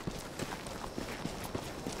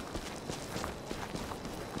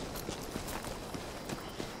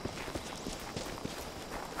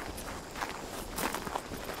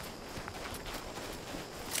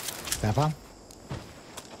 Sapper?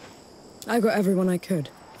 I got everyone I could.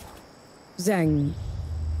 Zeng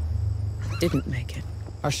didn't make it.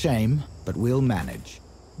 A shame, but we'll manage.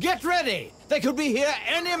 Get ready! They could be here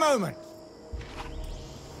any moment!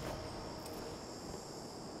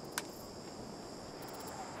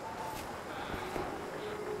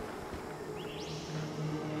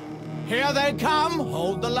 Here they come!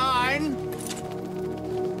 Hold the line!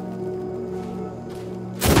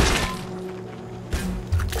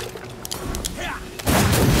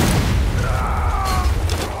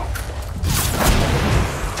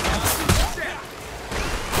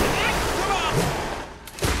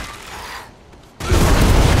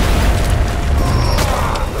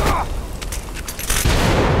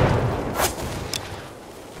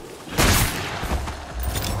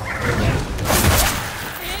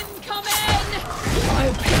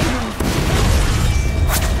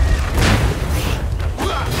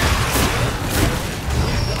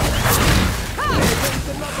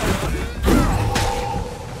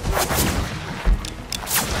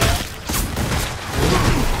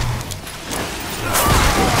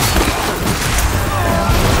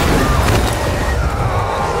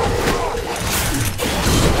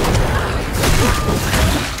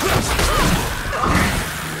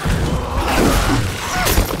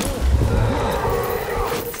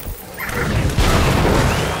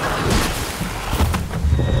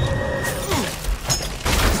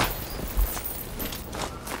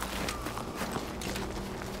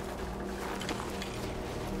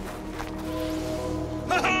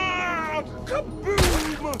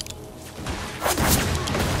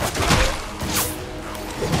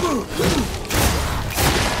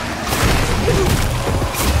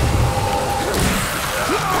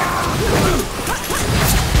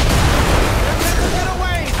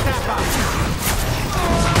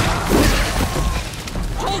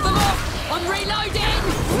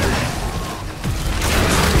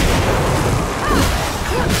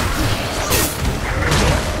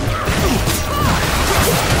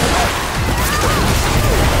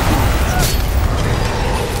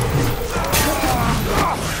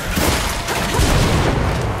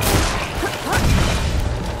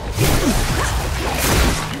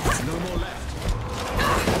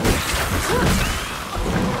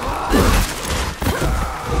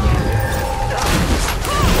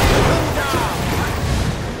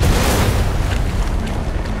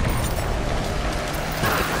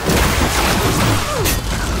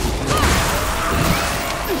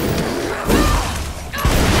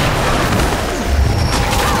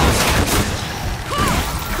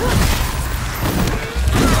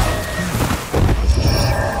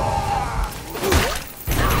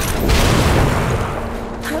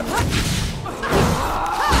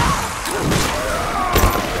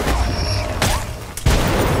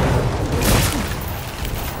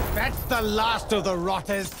 The last of the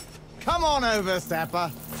rotters. Come on over,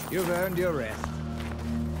 Sapper. You've earned your rest.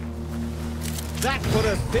 That put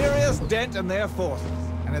a serious dent in their forces,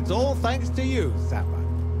 and it's all thanks to you, Sapper.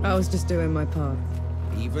 I was just doing my part.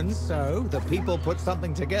 Even so, the people put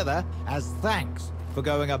something together as thanks for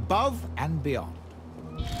going above and beyond.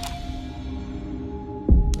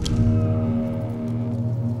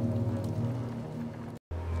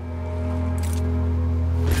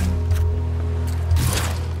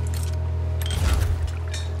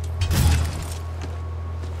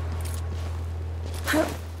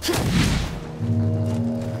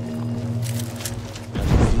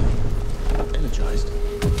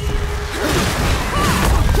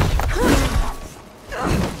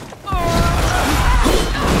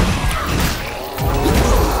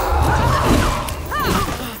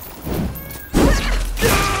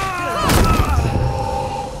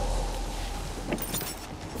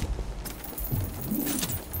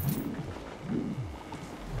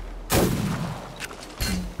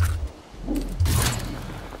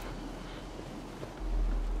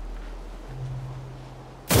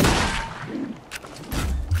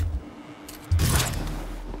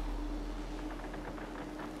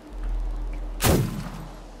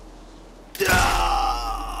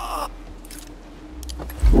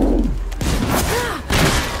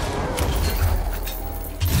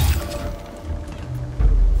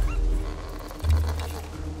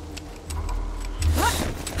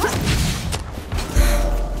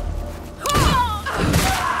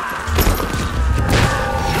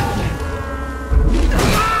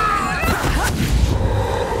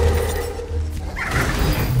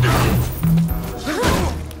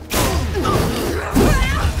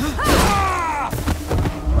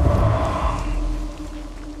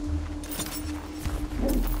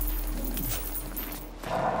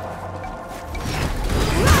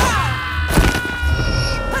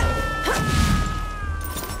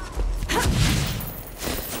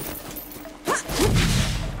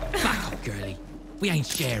 We ain't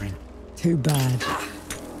sharing. Too bad.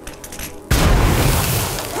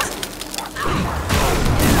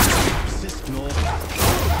 Assist, Nor.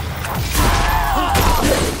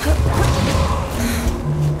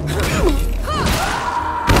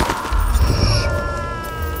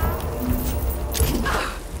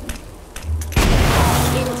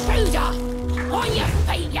 Intruder! On your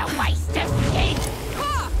feet, you waste of skin!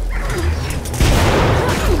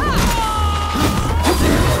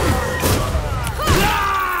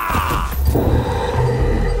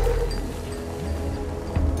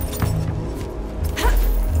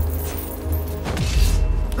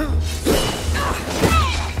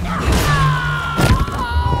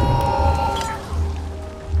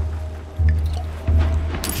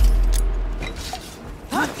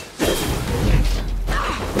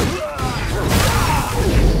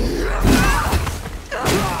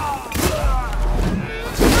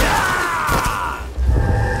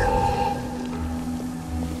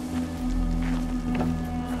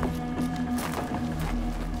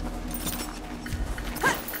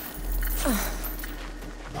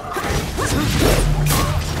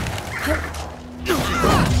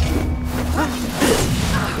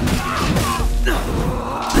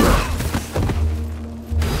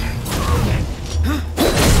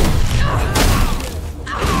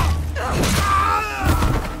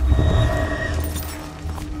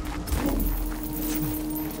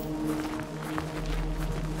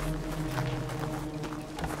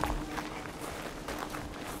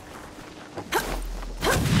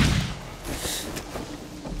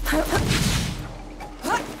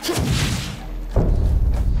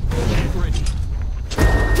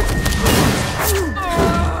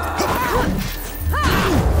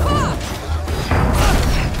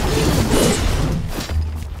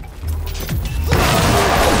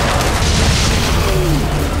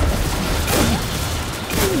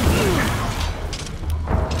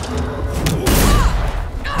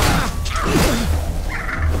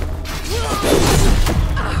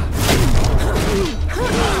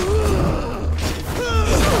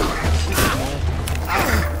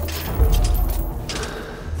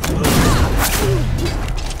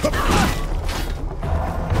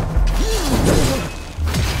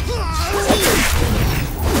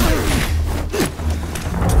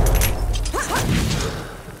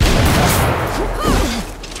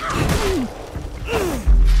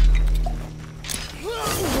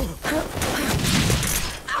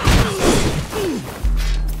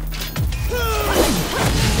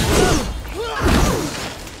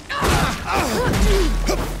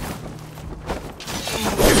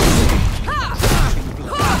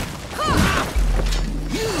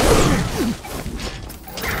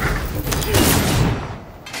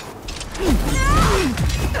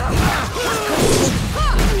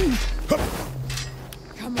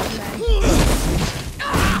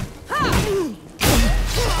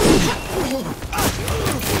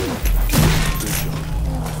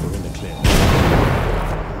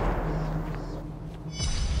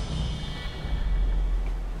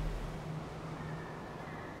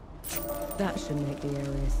 That should make the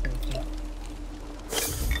area safer.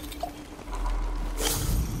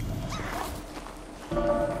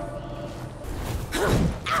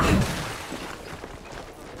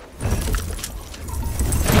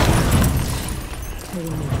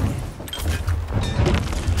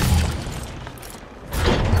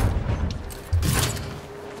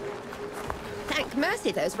 Thank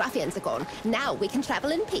mercy those ruffians are gone. Now we can travel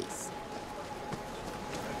in peace.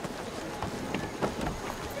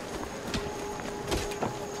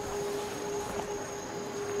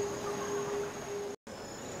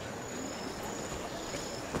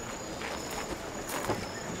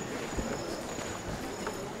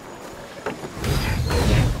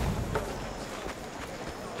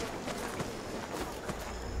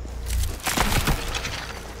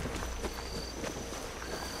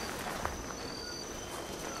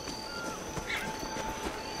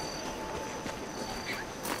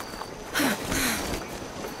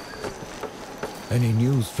 Any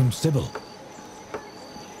news from Sybil?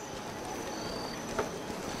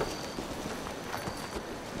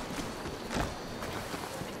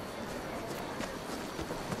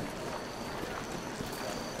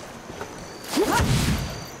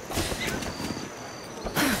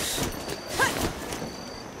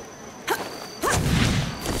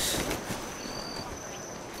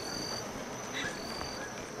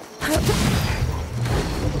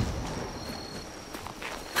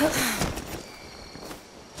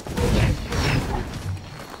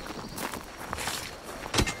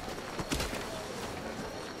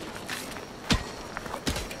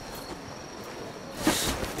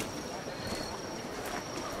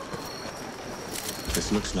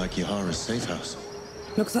 This looks like Yahara's safe house.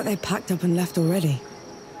 Looks like they packed up and left already.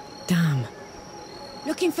 Damn.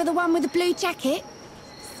 Looking for the one with the blue jacket?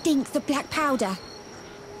 Stinks of black powder.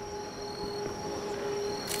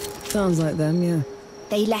 Sounds like them, yeah.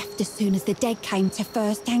 They left as soon as the dead came to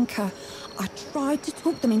first anchor. I tried to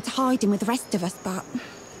talk them into hiding with the rest of us, but...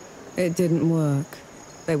 It didn't work.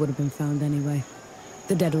 They would have been found anyway.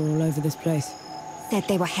 The dead are all over this place. Said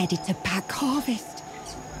they were headed to Back Harvest.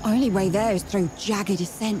 Only way there is through jagged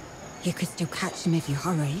descent. You could still catch them if you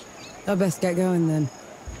hurry. I best get going then.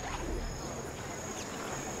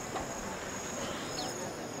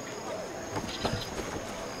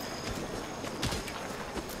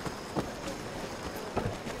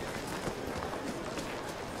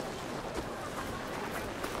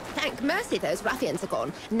 Thank mercy those ruffians are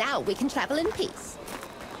gone. Now we can travel in peace.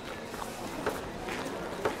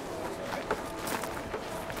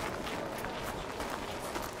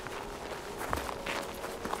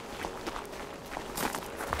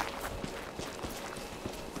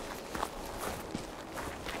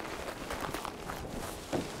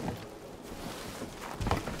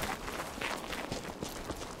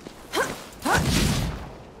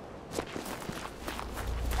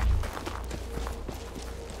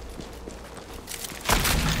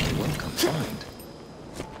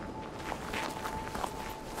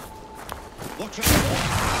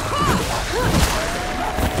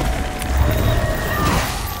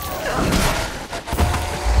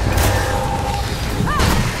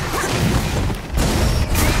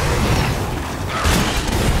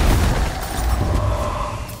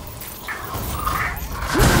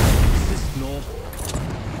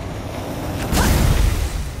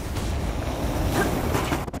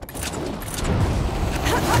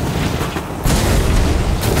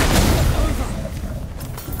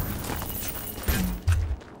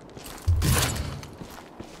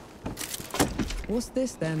 What's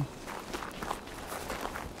this then?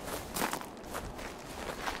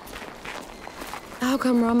 How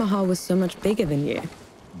come Ramuha was so much bigger than you?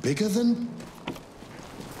 Bigger than?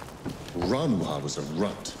 Ramuha was a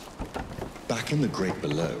runt. Back in the Great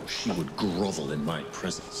Below, she would grovel in my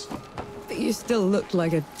presence. But you still looked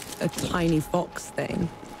like a tiny fox thing.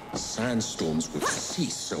 Sandstorms would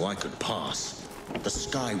cease so I could pass. The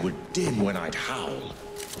sky would dim when I'd howl.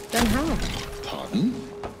 Then how? Pardon?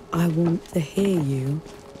 I want to hear you.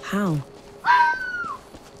 How?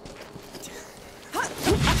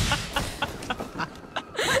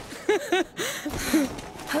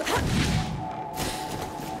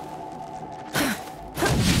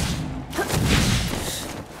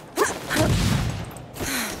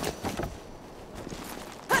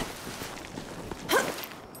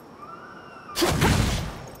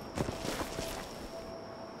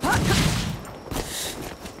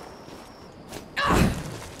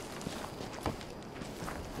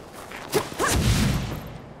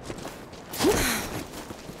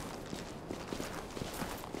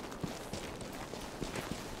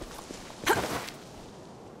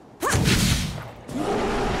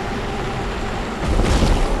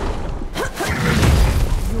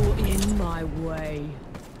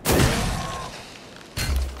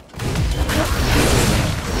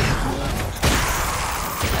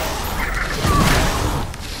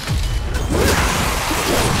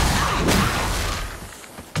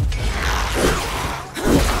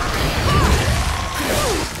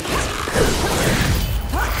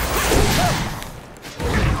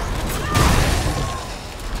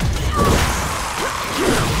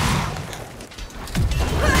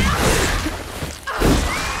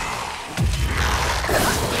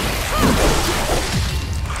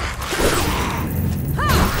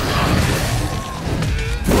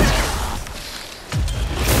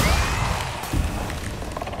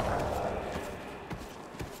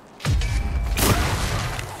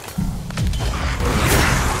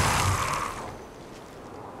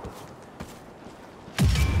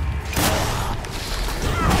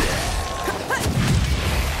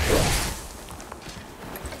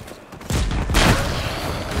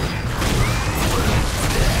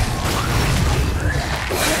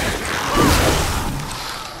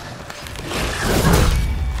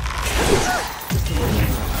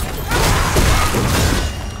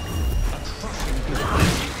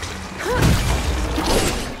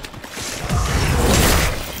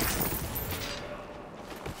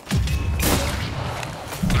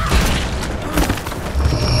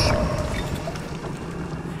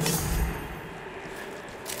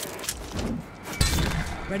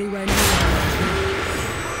 Ready when you are.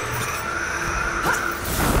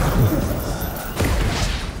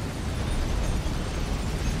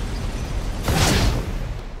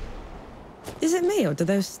 Is it me, or do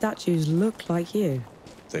those statues look like you?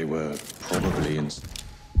 They were probably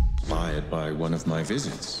inspired by one of my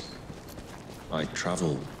visits. I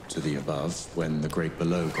traveled to the above when the great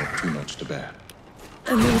below got too much to bear.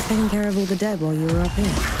 And who was taking care of all the dead while you were up here?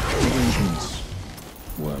 Arrangements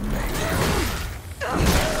were made.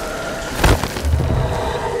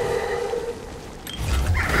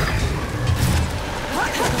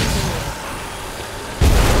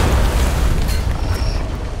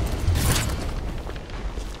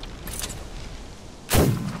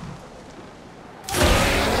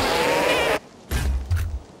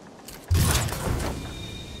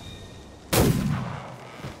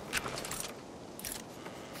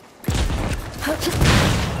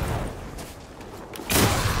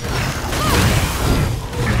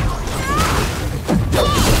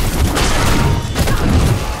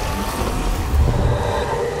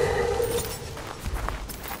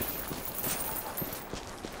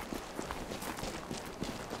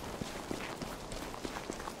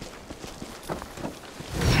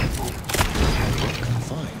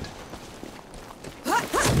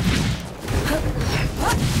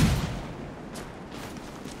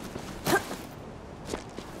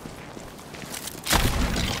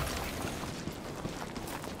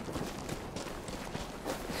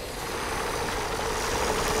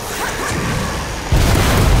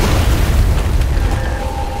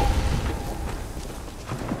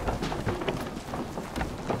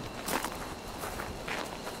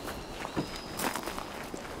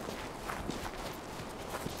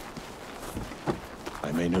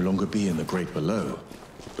 I may no longer be in the Great Below,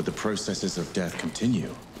 but the processes of death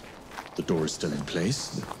continue. The door is still in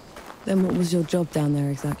place. Then what was your job down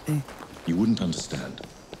there exactly? You wouldn't understand.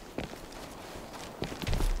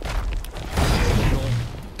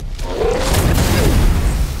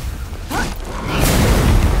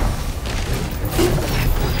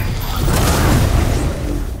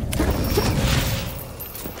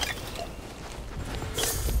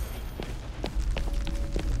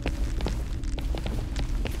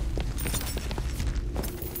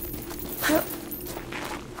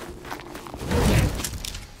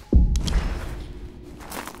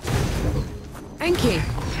 Enki,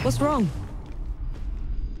 what's wrong?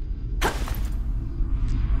 I'm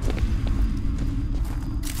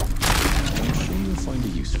sure you'll find a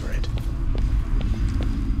use for it.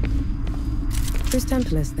 Whose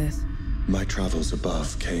temple is this? My travels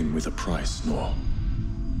above came with a price, Nor.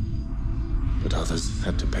 But others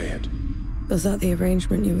had to pay it. Was that the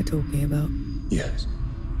arrangement you were talking about? Yes.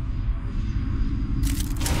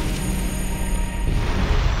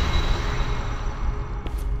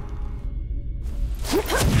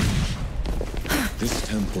 This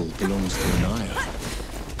temple belongs to Anaya,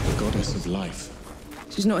 the goddess of life.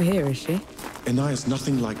 She's not here, is she? Anaya's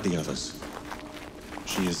nothing like the others.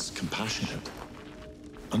 She is compassionate,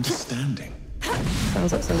 understanding.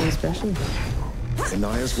 Sounds like someone special.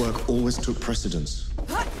 Anaya's work always took precedence.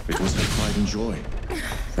 It was her pride and joy.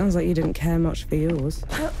 Sounds like you didn't care much for yours.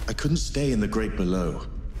 I couldn't stay in the Great Below.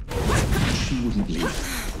 She wouldn't leave.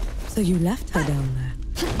 So you left her down there?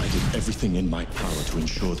 I did everything in my power to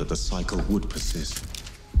ensure that the cycle would persist.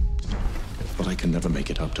 But I can never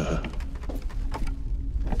make it up to her.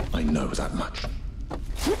 I know that much.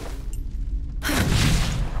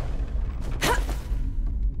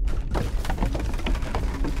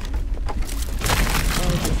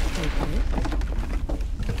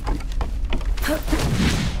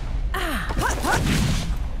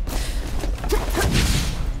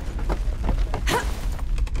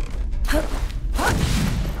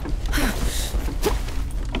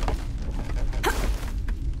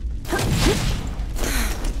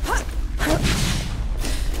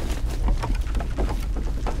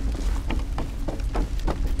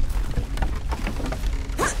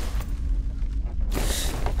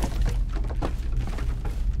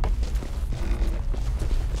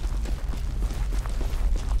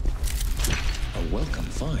 Welcome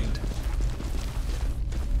find.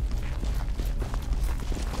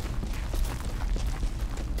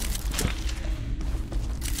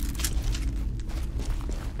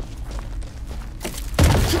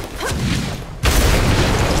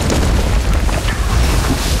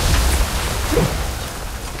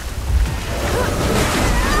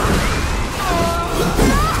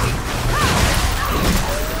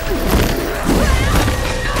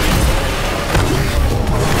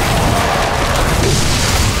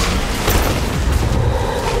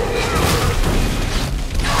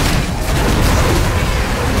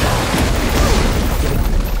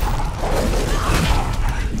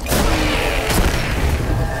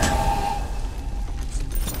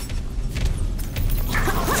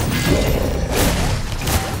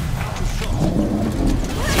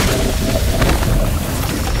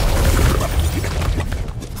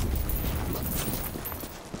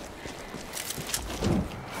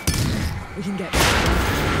 We can get...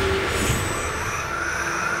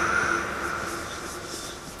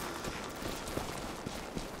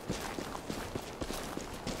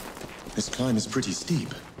 This climb is pretty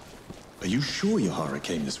steep. Are you sure Yahara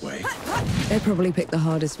came this way? They probably picked the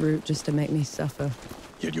hardest route just to make me suffer.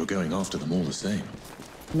 Yet you're going after them all the same.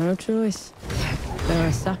 No choice. They're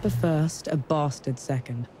a sapper first, a bastard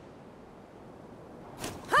second.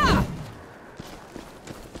 Ha!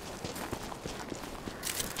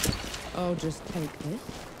 I'll just take this.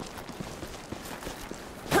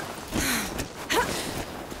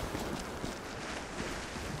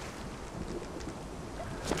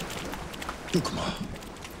 Dukma.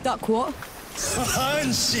 Duck what?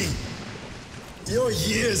 Hanshi! Your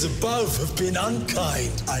years above have been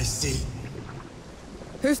unkind, I see.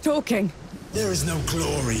 Who's talking? There is no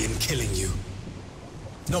glory in killing you.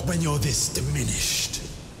 Not when you're this diminished.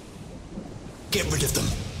 Get rid of them.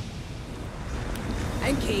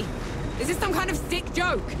 Enki, is this some kind of sick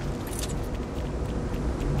joke?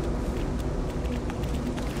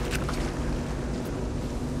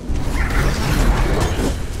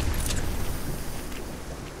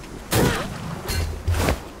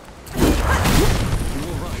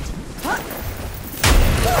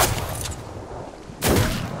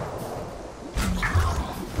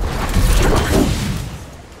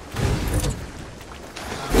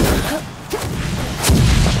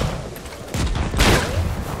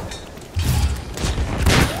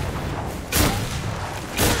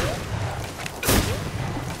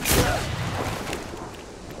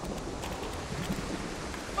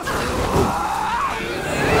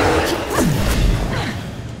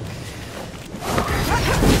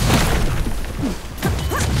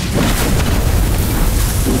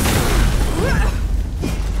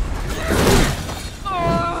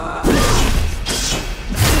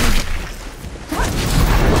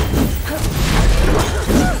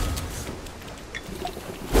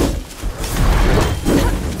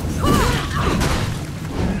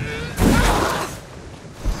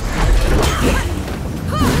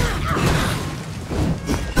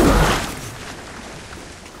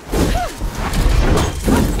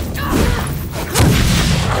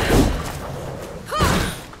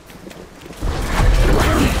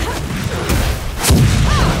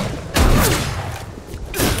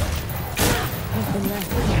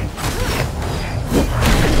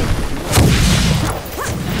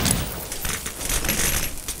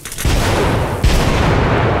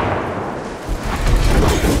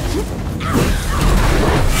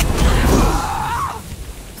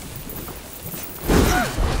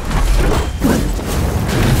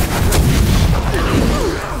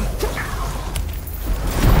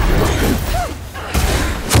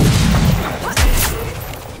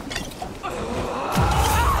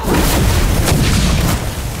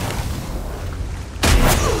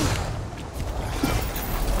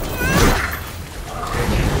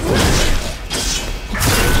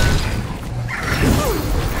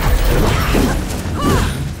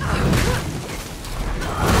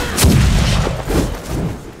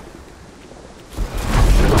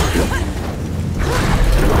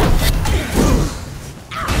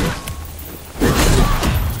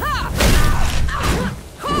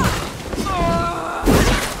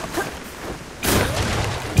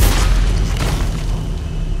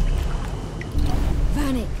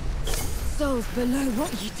 Below,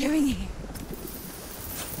 what are you doing here?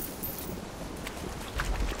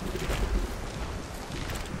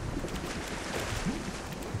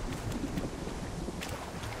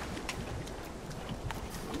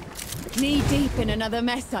 Knee deep in another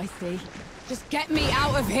mess, I see. Just get me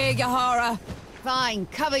out of here, Yahara! Fine,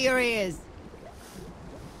 cover your ears.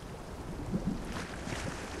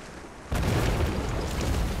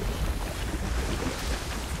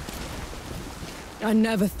 I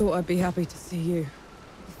never thought I'd be happy to see you.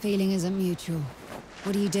 The feeling isn't mutual.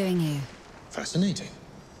 What are you doing here? Fascinating.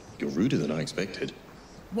 You're ruder than I expected.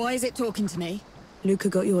 Why is it talking to me? Luca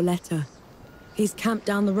got your letter. He's camped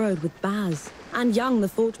down the road with Baz and Young, the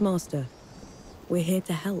Forgemaster. We're here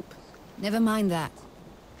to help. Never mind that.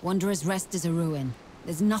 Wanderer's Rest is a ruin.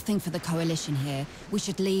 There's nothing for the Coalition here. We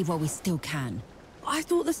should leave while we still can. I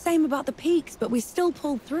thought the same about the peaks, but we still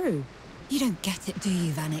pulled through. You don't get it, do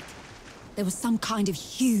you, Vanek? There was some kind of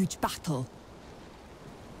huge battle.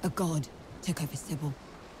 A god took over Sybil.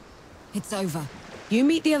 It's over. You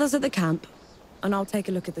meet the others at the camp, and I'll take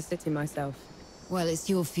a look at the city myself. Well, it's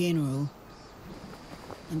your funeral.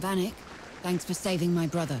 And Vanek, thanks for saving my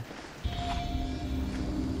brother.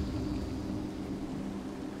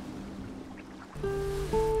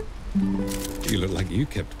 You look like you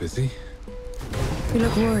kept busy. You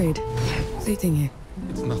look worried. Sitting here.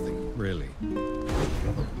 It's nothing, really.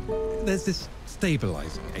 There's this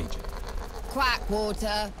stabilizing agent. Quack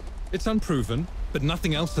water. It's unproven, but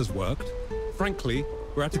nothing else has worked. Frankly,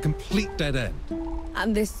 we're at a complete dead end.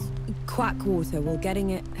 And this quack water, will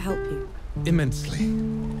getting it help you? Immensely.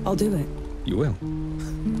 I'll do it. You will.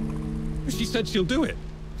 She said she'll do it.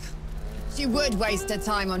 She would waste her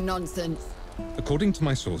time on nonsense. According to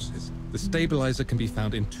my sources, the stabilizer can be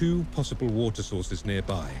found in 2 possible water sources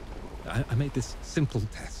nearby. I made this simple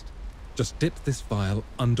test. Just dip this vial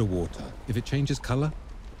underwater. If it changes color,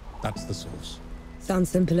 that's the source. Sounds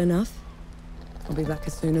simple enough. I'll be back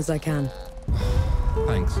as soon as I can.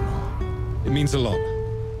 Thanks, Nor. It means a lot,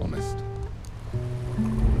 honest.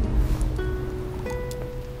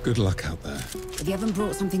 Good luck out there. If you haven't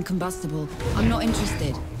brought something combustible, I'm not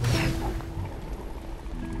interested.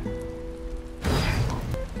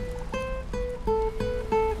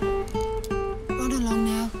 Run along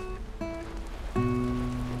now.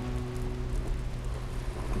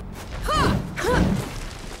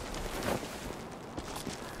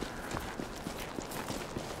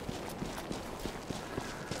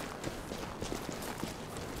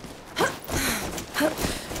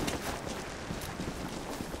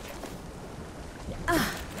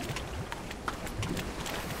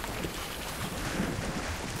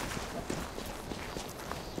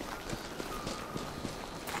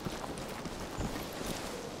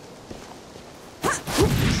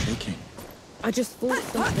 I just thought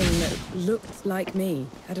something that looked like me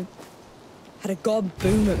had a gob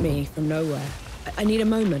boom at me from nowhere. I need a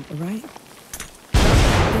moment, all right?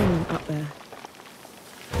 That thing up there.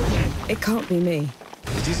 It can't be me.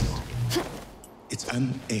 It isn't. It's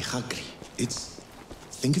an ehagri.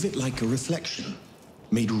 Think of it like a reflection,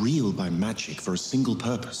 made real by magic for a single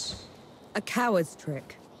purpose. A coward's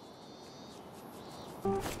trick.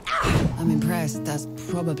 I'm impressed. That's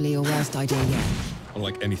probably your worst idea yet.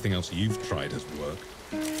 Unlike anything else you've tried has worked.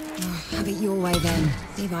 Oh, have it your way then.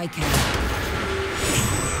 See if I can.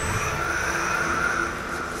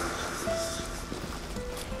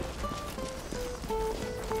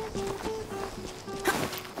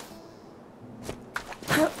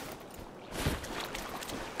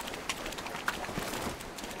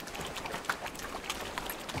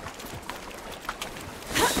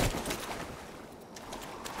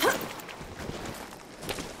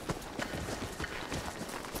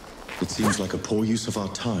 It seems like a poor use of our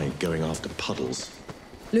time going after puddles.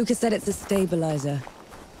 Lucas said it's a stabilizer.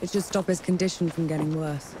 It should stop his condition from getting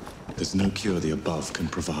worse. There's no cure the above can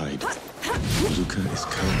provide. Luca is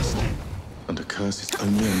cursed, and a curse is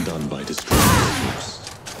only undone by destroying the source.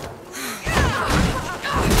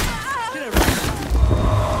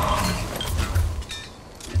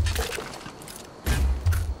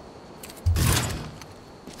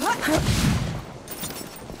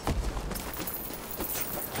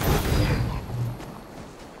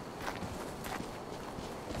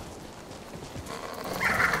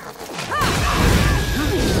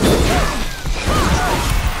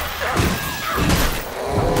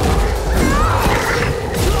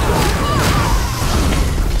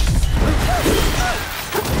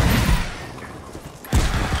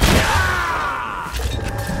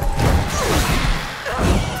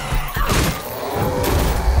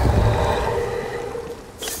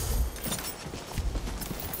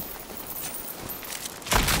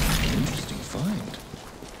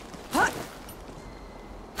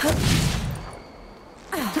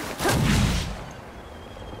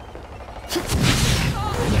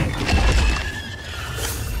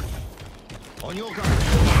 On your guard.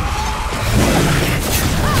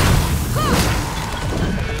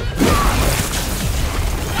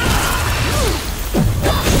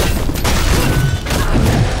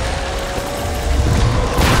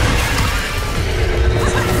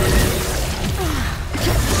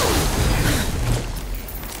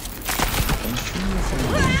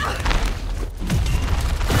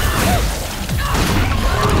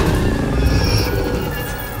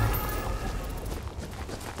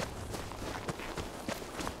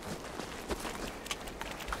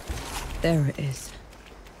 There it is.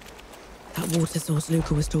 That water source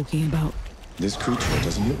Luca was talking about. This creature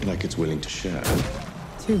doesn't look like it's willing to share.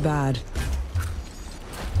 Too bad.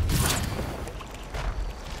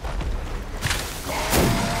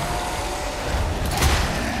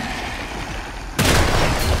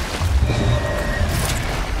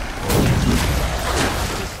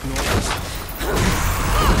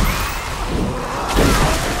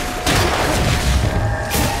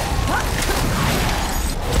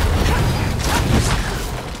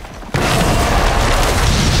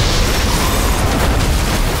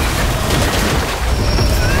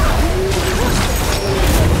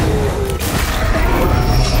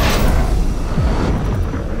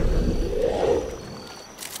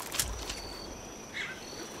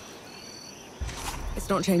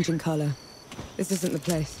 not changing color. This isn't the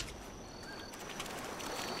place.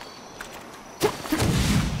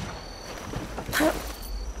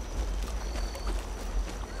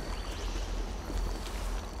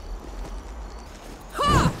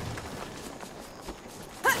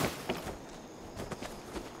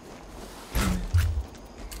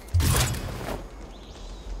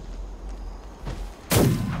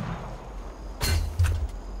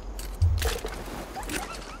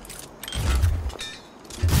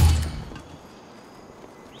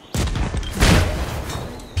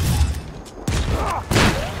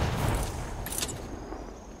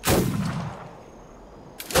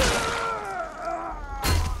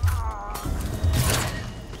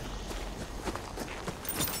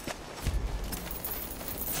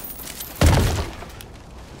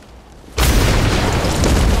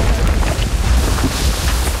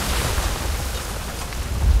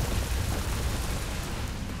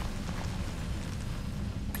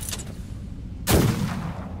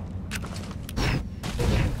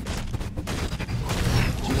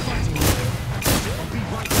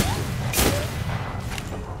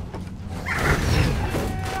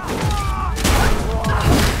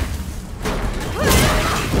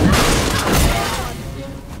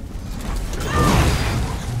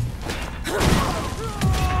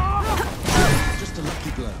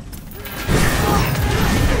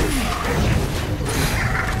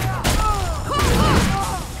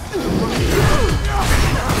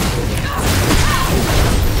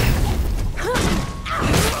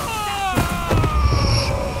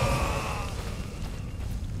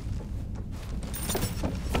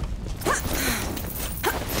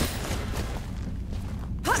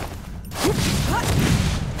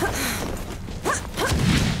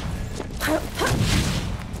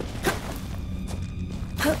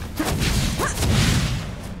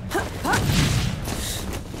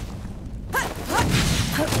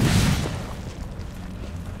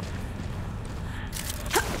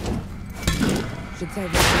 Should say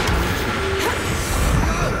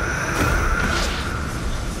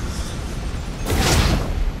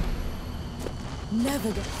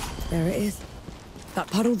never get. There it is. That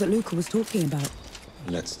puddle that Luca was talking about.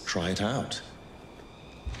 Let's try it out.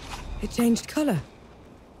 It changed color.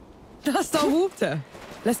 That's our water.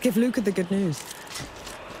 Let's give Luca the good news.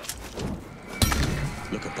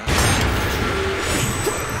 Look at that.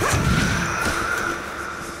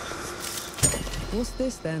 What's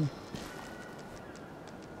this then?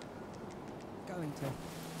 Going to.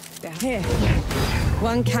 Here.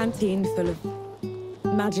 One canteen full of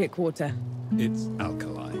magic water. It's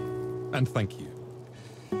alkaline. And thank you.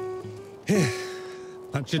 Here.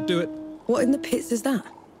 That should do it. What in the pits is that?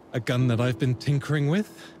 A gun that I've been tinkering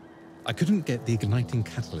with. I couldn't get the igniting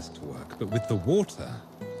catalyst to work, but with the water...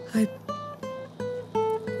 I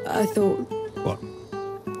thought... What?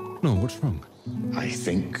 No, what's wrong? I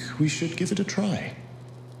think we should give it a try.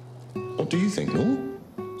 What do you think, Nor?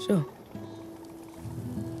 Sure.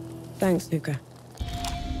 Thanks, Luca.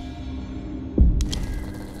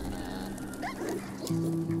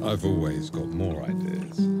 I've always got more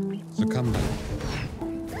ideas. So come back.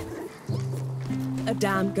 A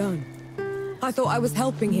damn gun. I thought I was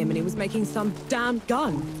helping him and he was making some damn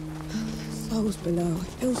gun. Souls below. I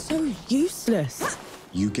feel so useless.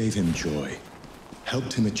 You gave him joy.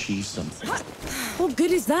 Helped him achieve something. What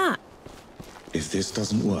good is that? If this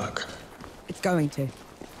doesn't work... It's going to.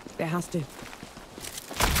 It has to.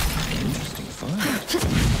 Interesting find.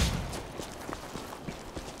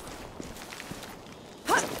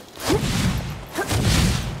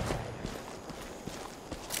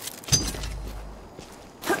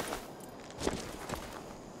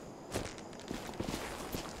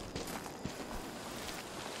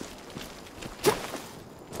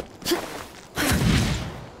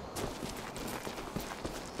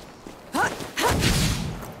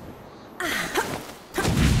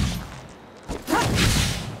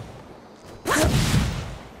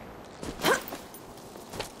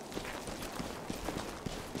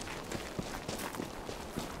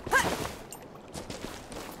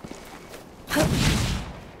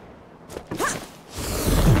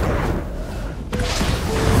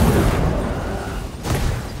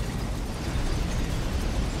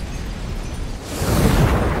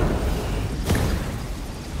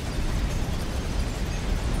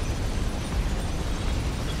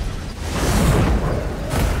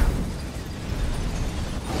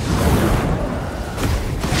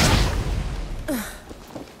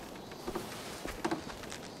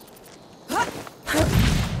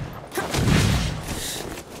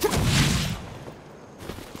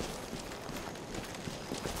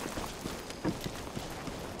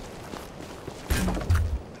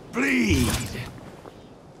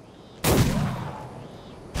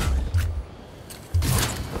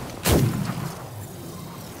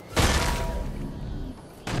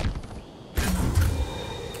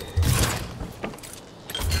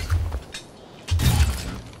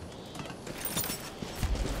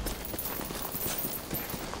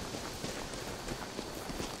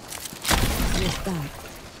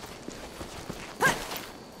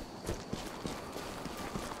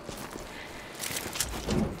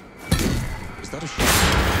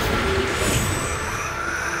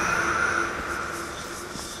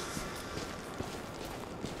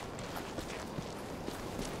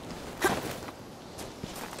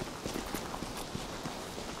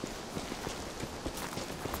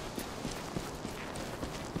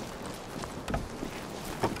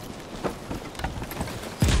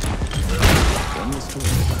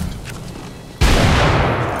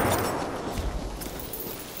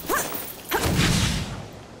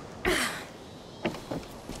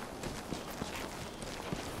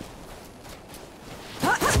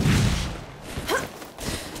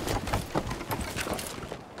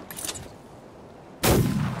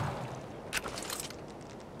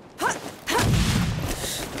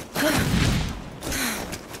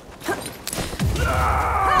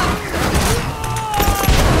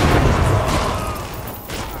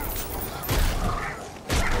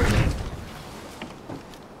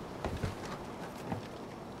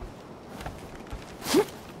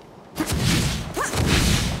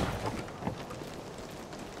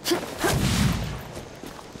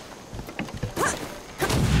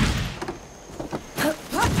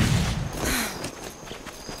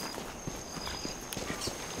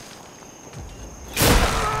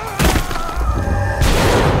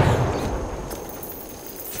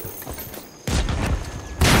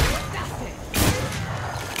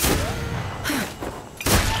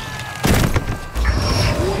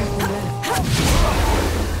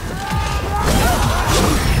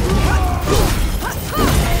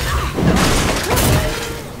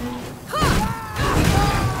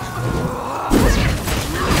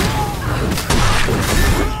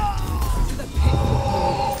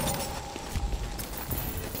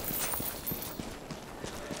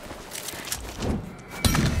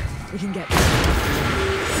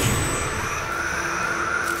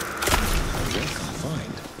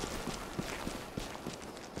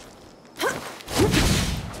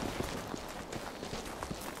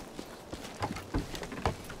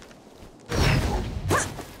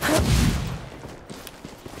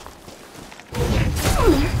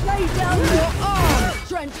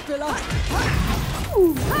 filler!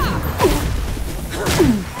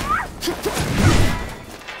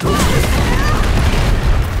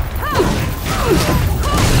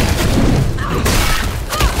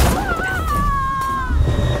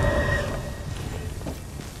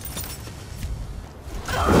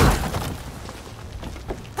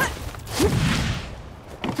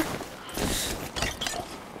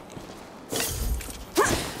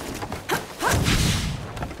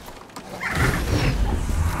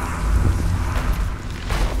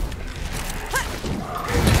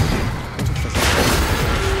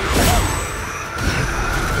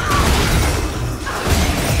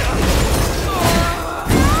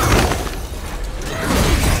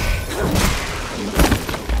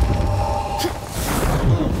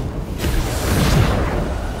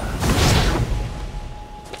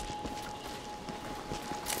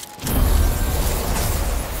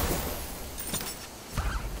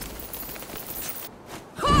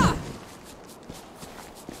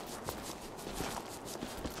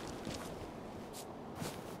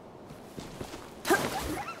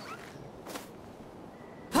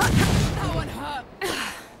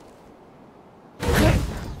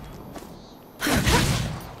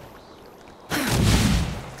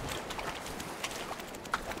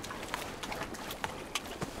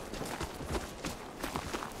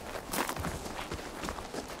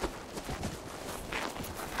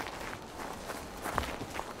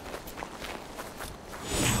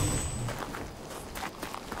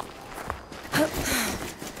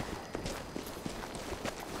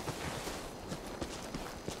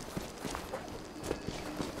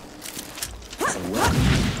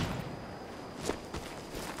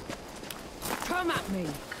 Come at me!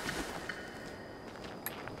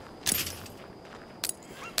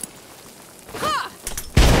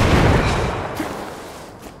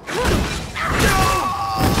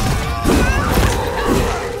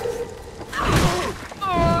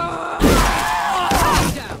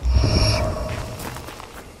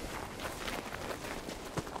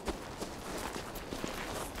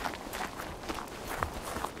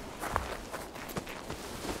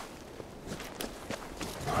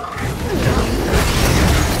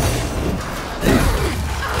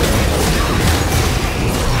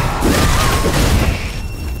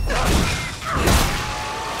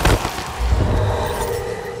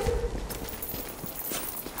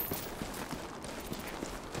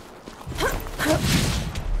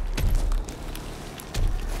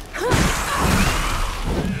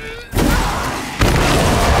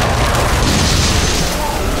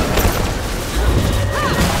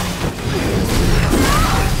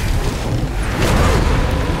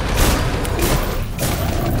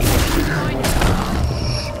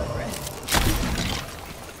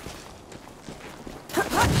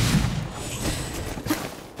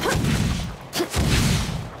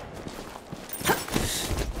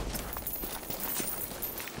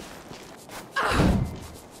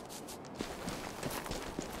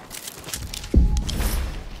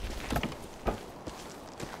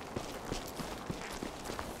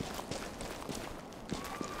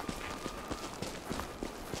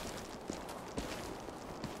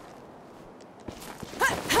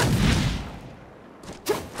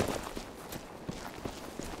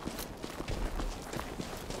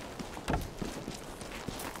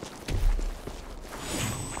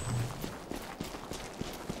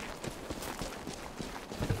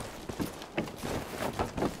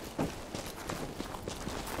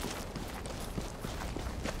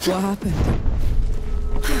 What happened?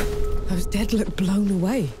 Those dead look blown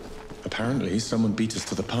away. Apparently, someone beat us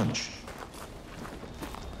to the punch.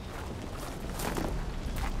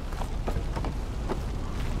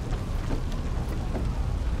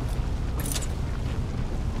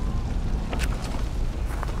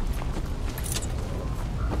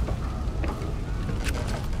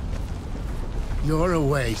 You're a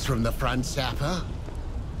ways from the front, Sapper.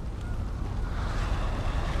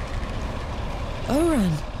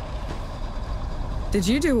 Oran. Did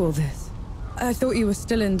you do all this? I thought you were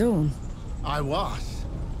still in Dawn. I was.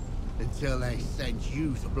 Until they sent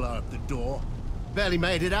you to blow up the door. Barely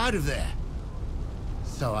made it out of there.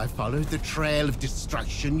 So I followed the trail of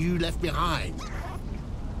destruction you left behind.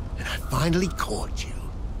 And I finally caught you.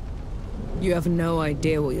 You have no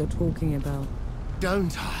idea what you're talking about.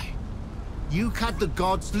 Don't I? You cut the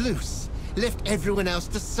gods loose, left everyone else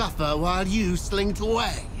to suffer while you slinked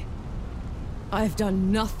away. I've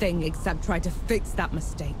done nothing except try to fix that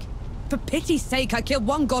mistake. For pity's sake, I killed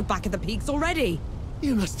one god back at the peaks already.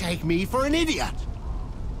 You must take me for an idiot.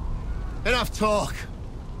 Enough talk.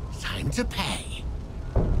 Time to pay.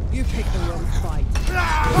 You picked the wrong fight.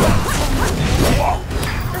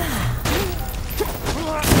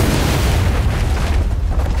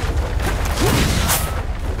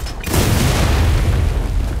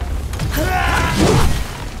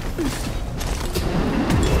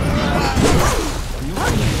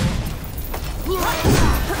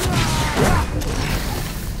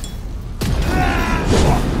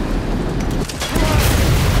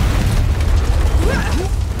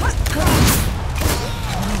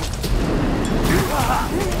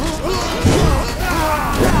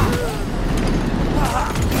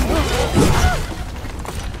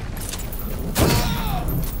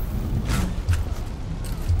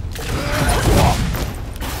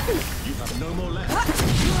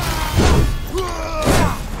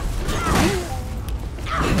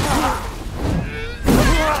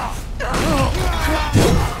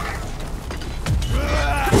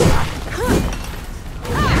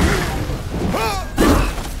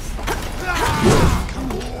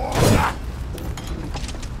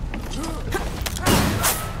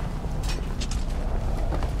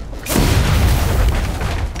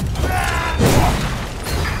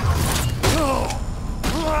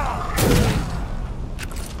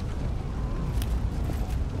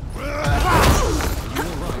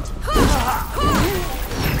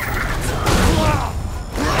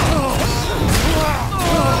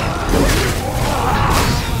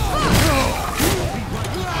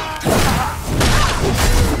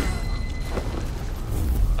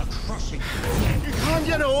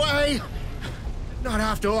 Not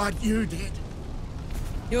after what you did.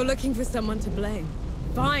 You're looking for someone to blame.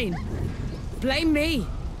 Fine. Blame me.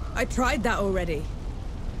 I tried that already.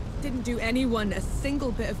 Didn't do anyone a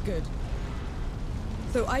single bit of good.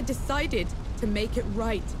 So I decided to make it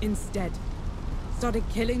right instead. Started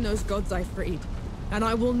killing those gods I freed. And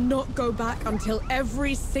I will not go back until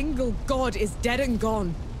every single god is dead and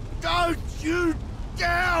gone. Don't you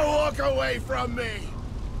dare walk away from me!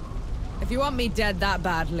 If you want me dead that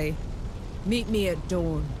badly, meet me at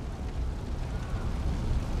dawn.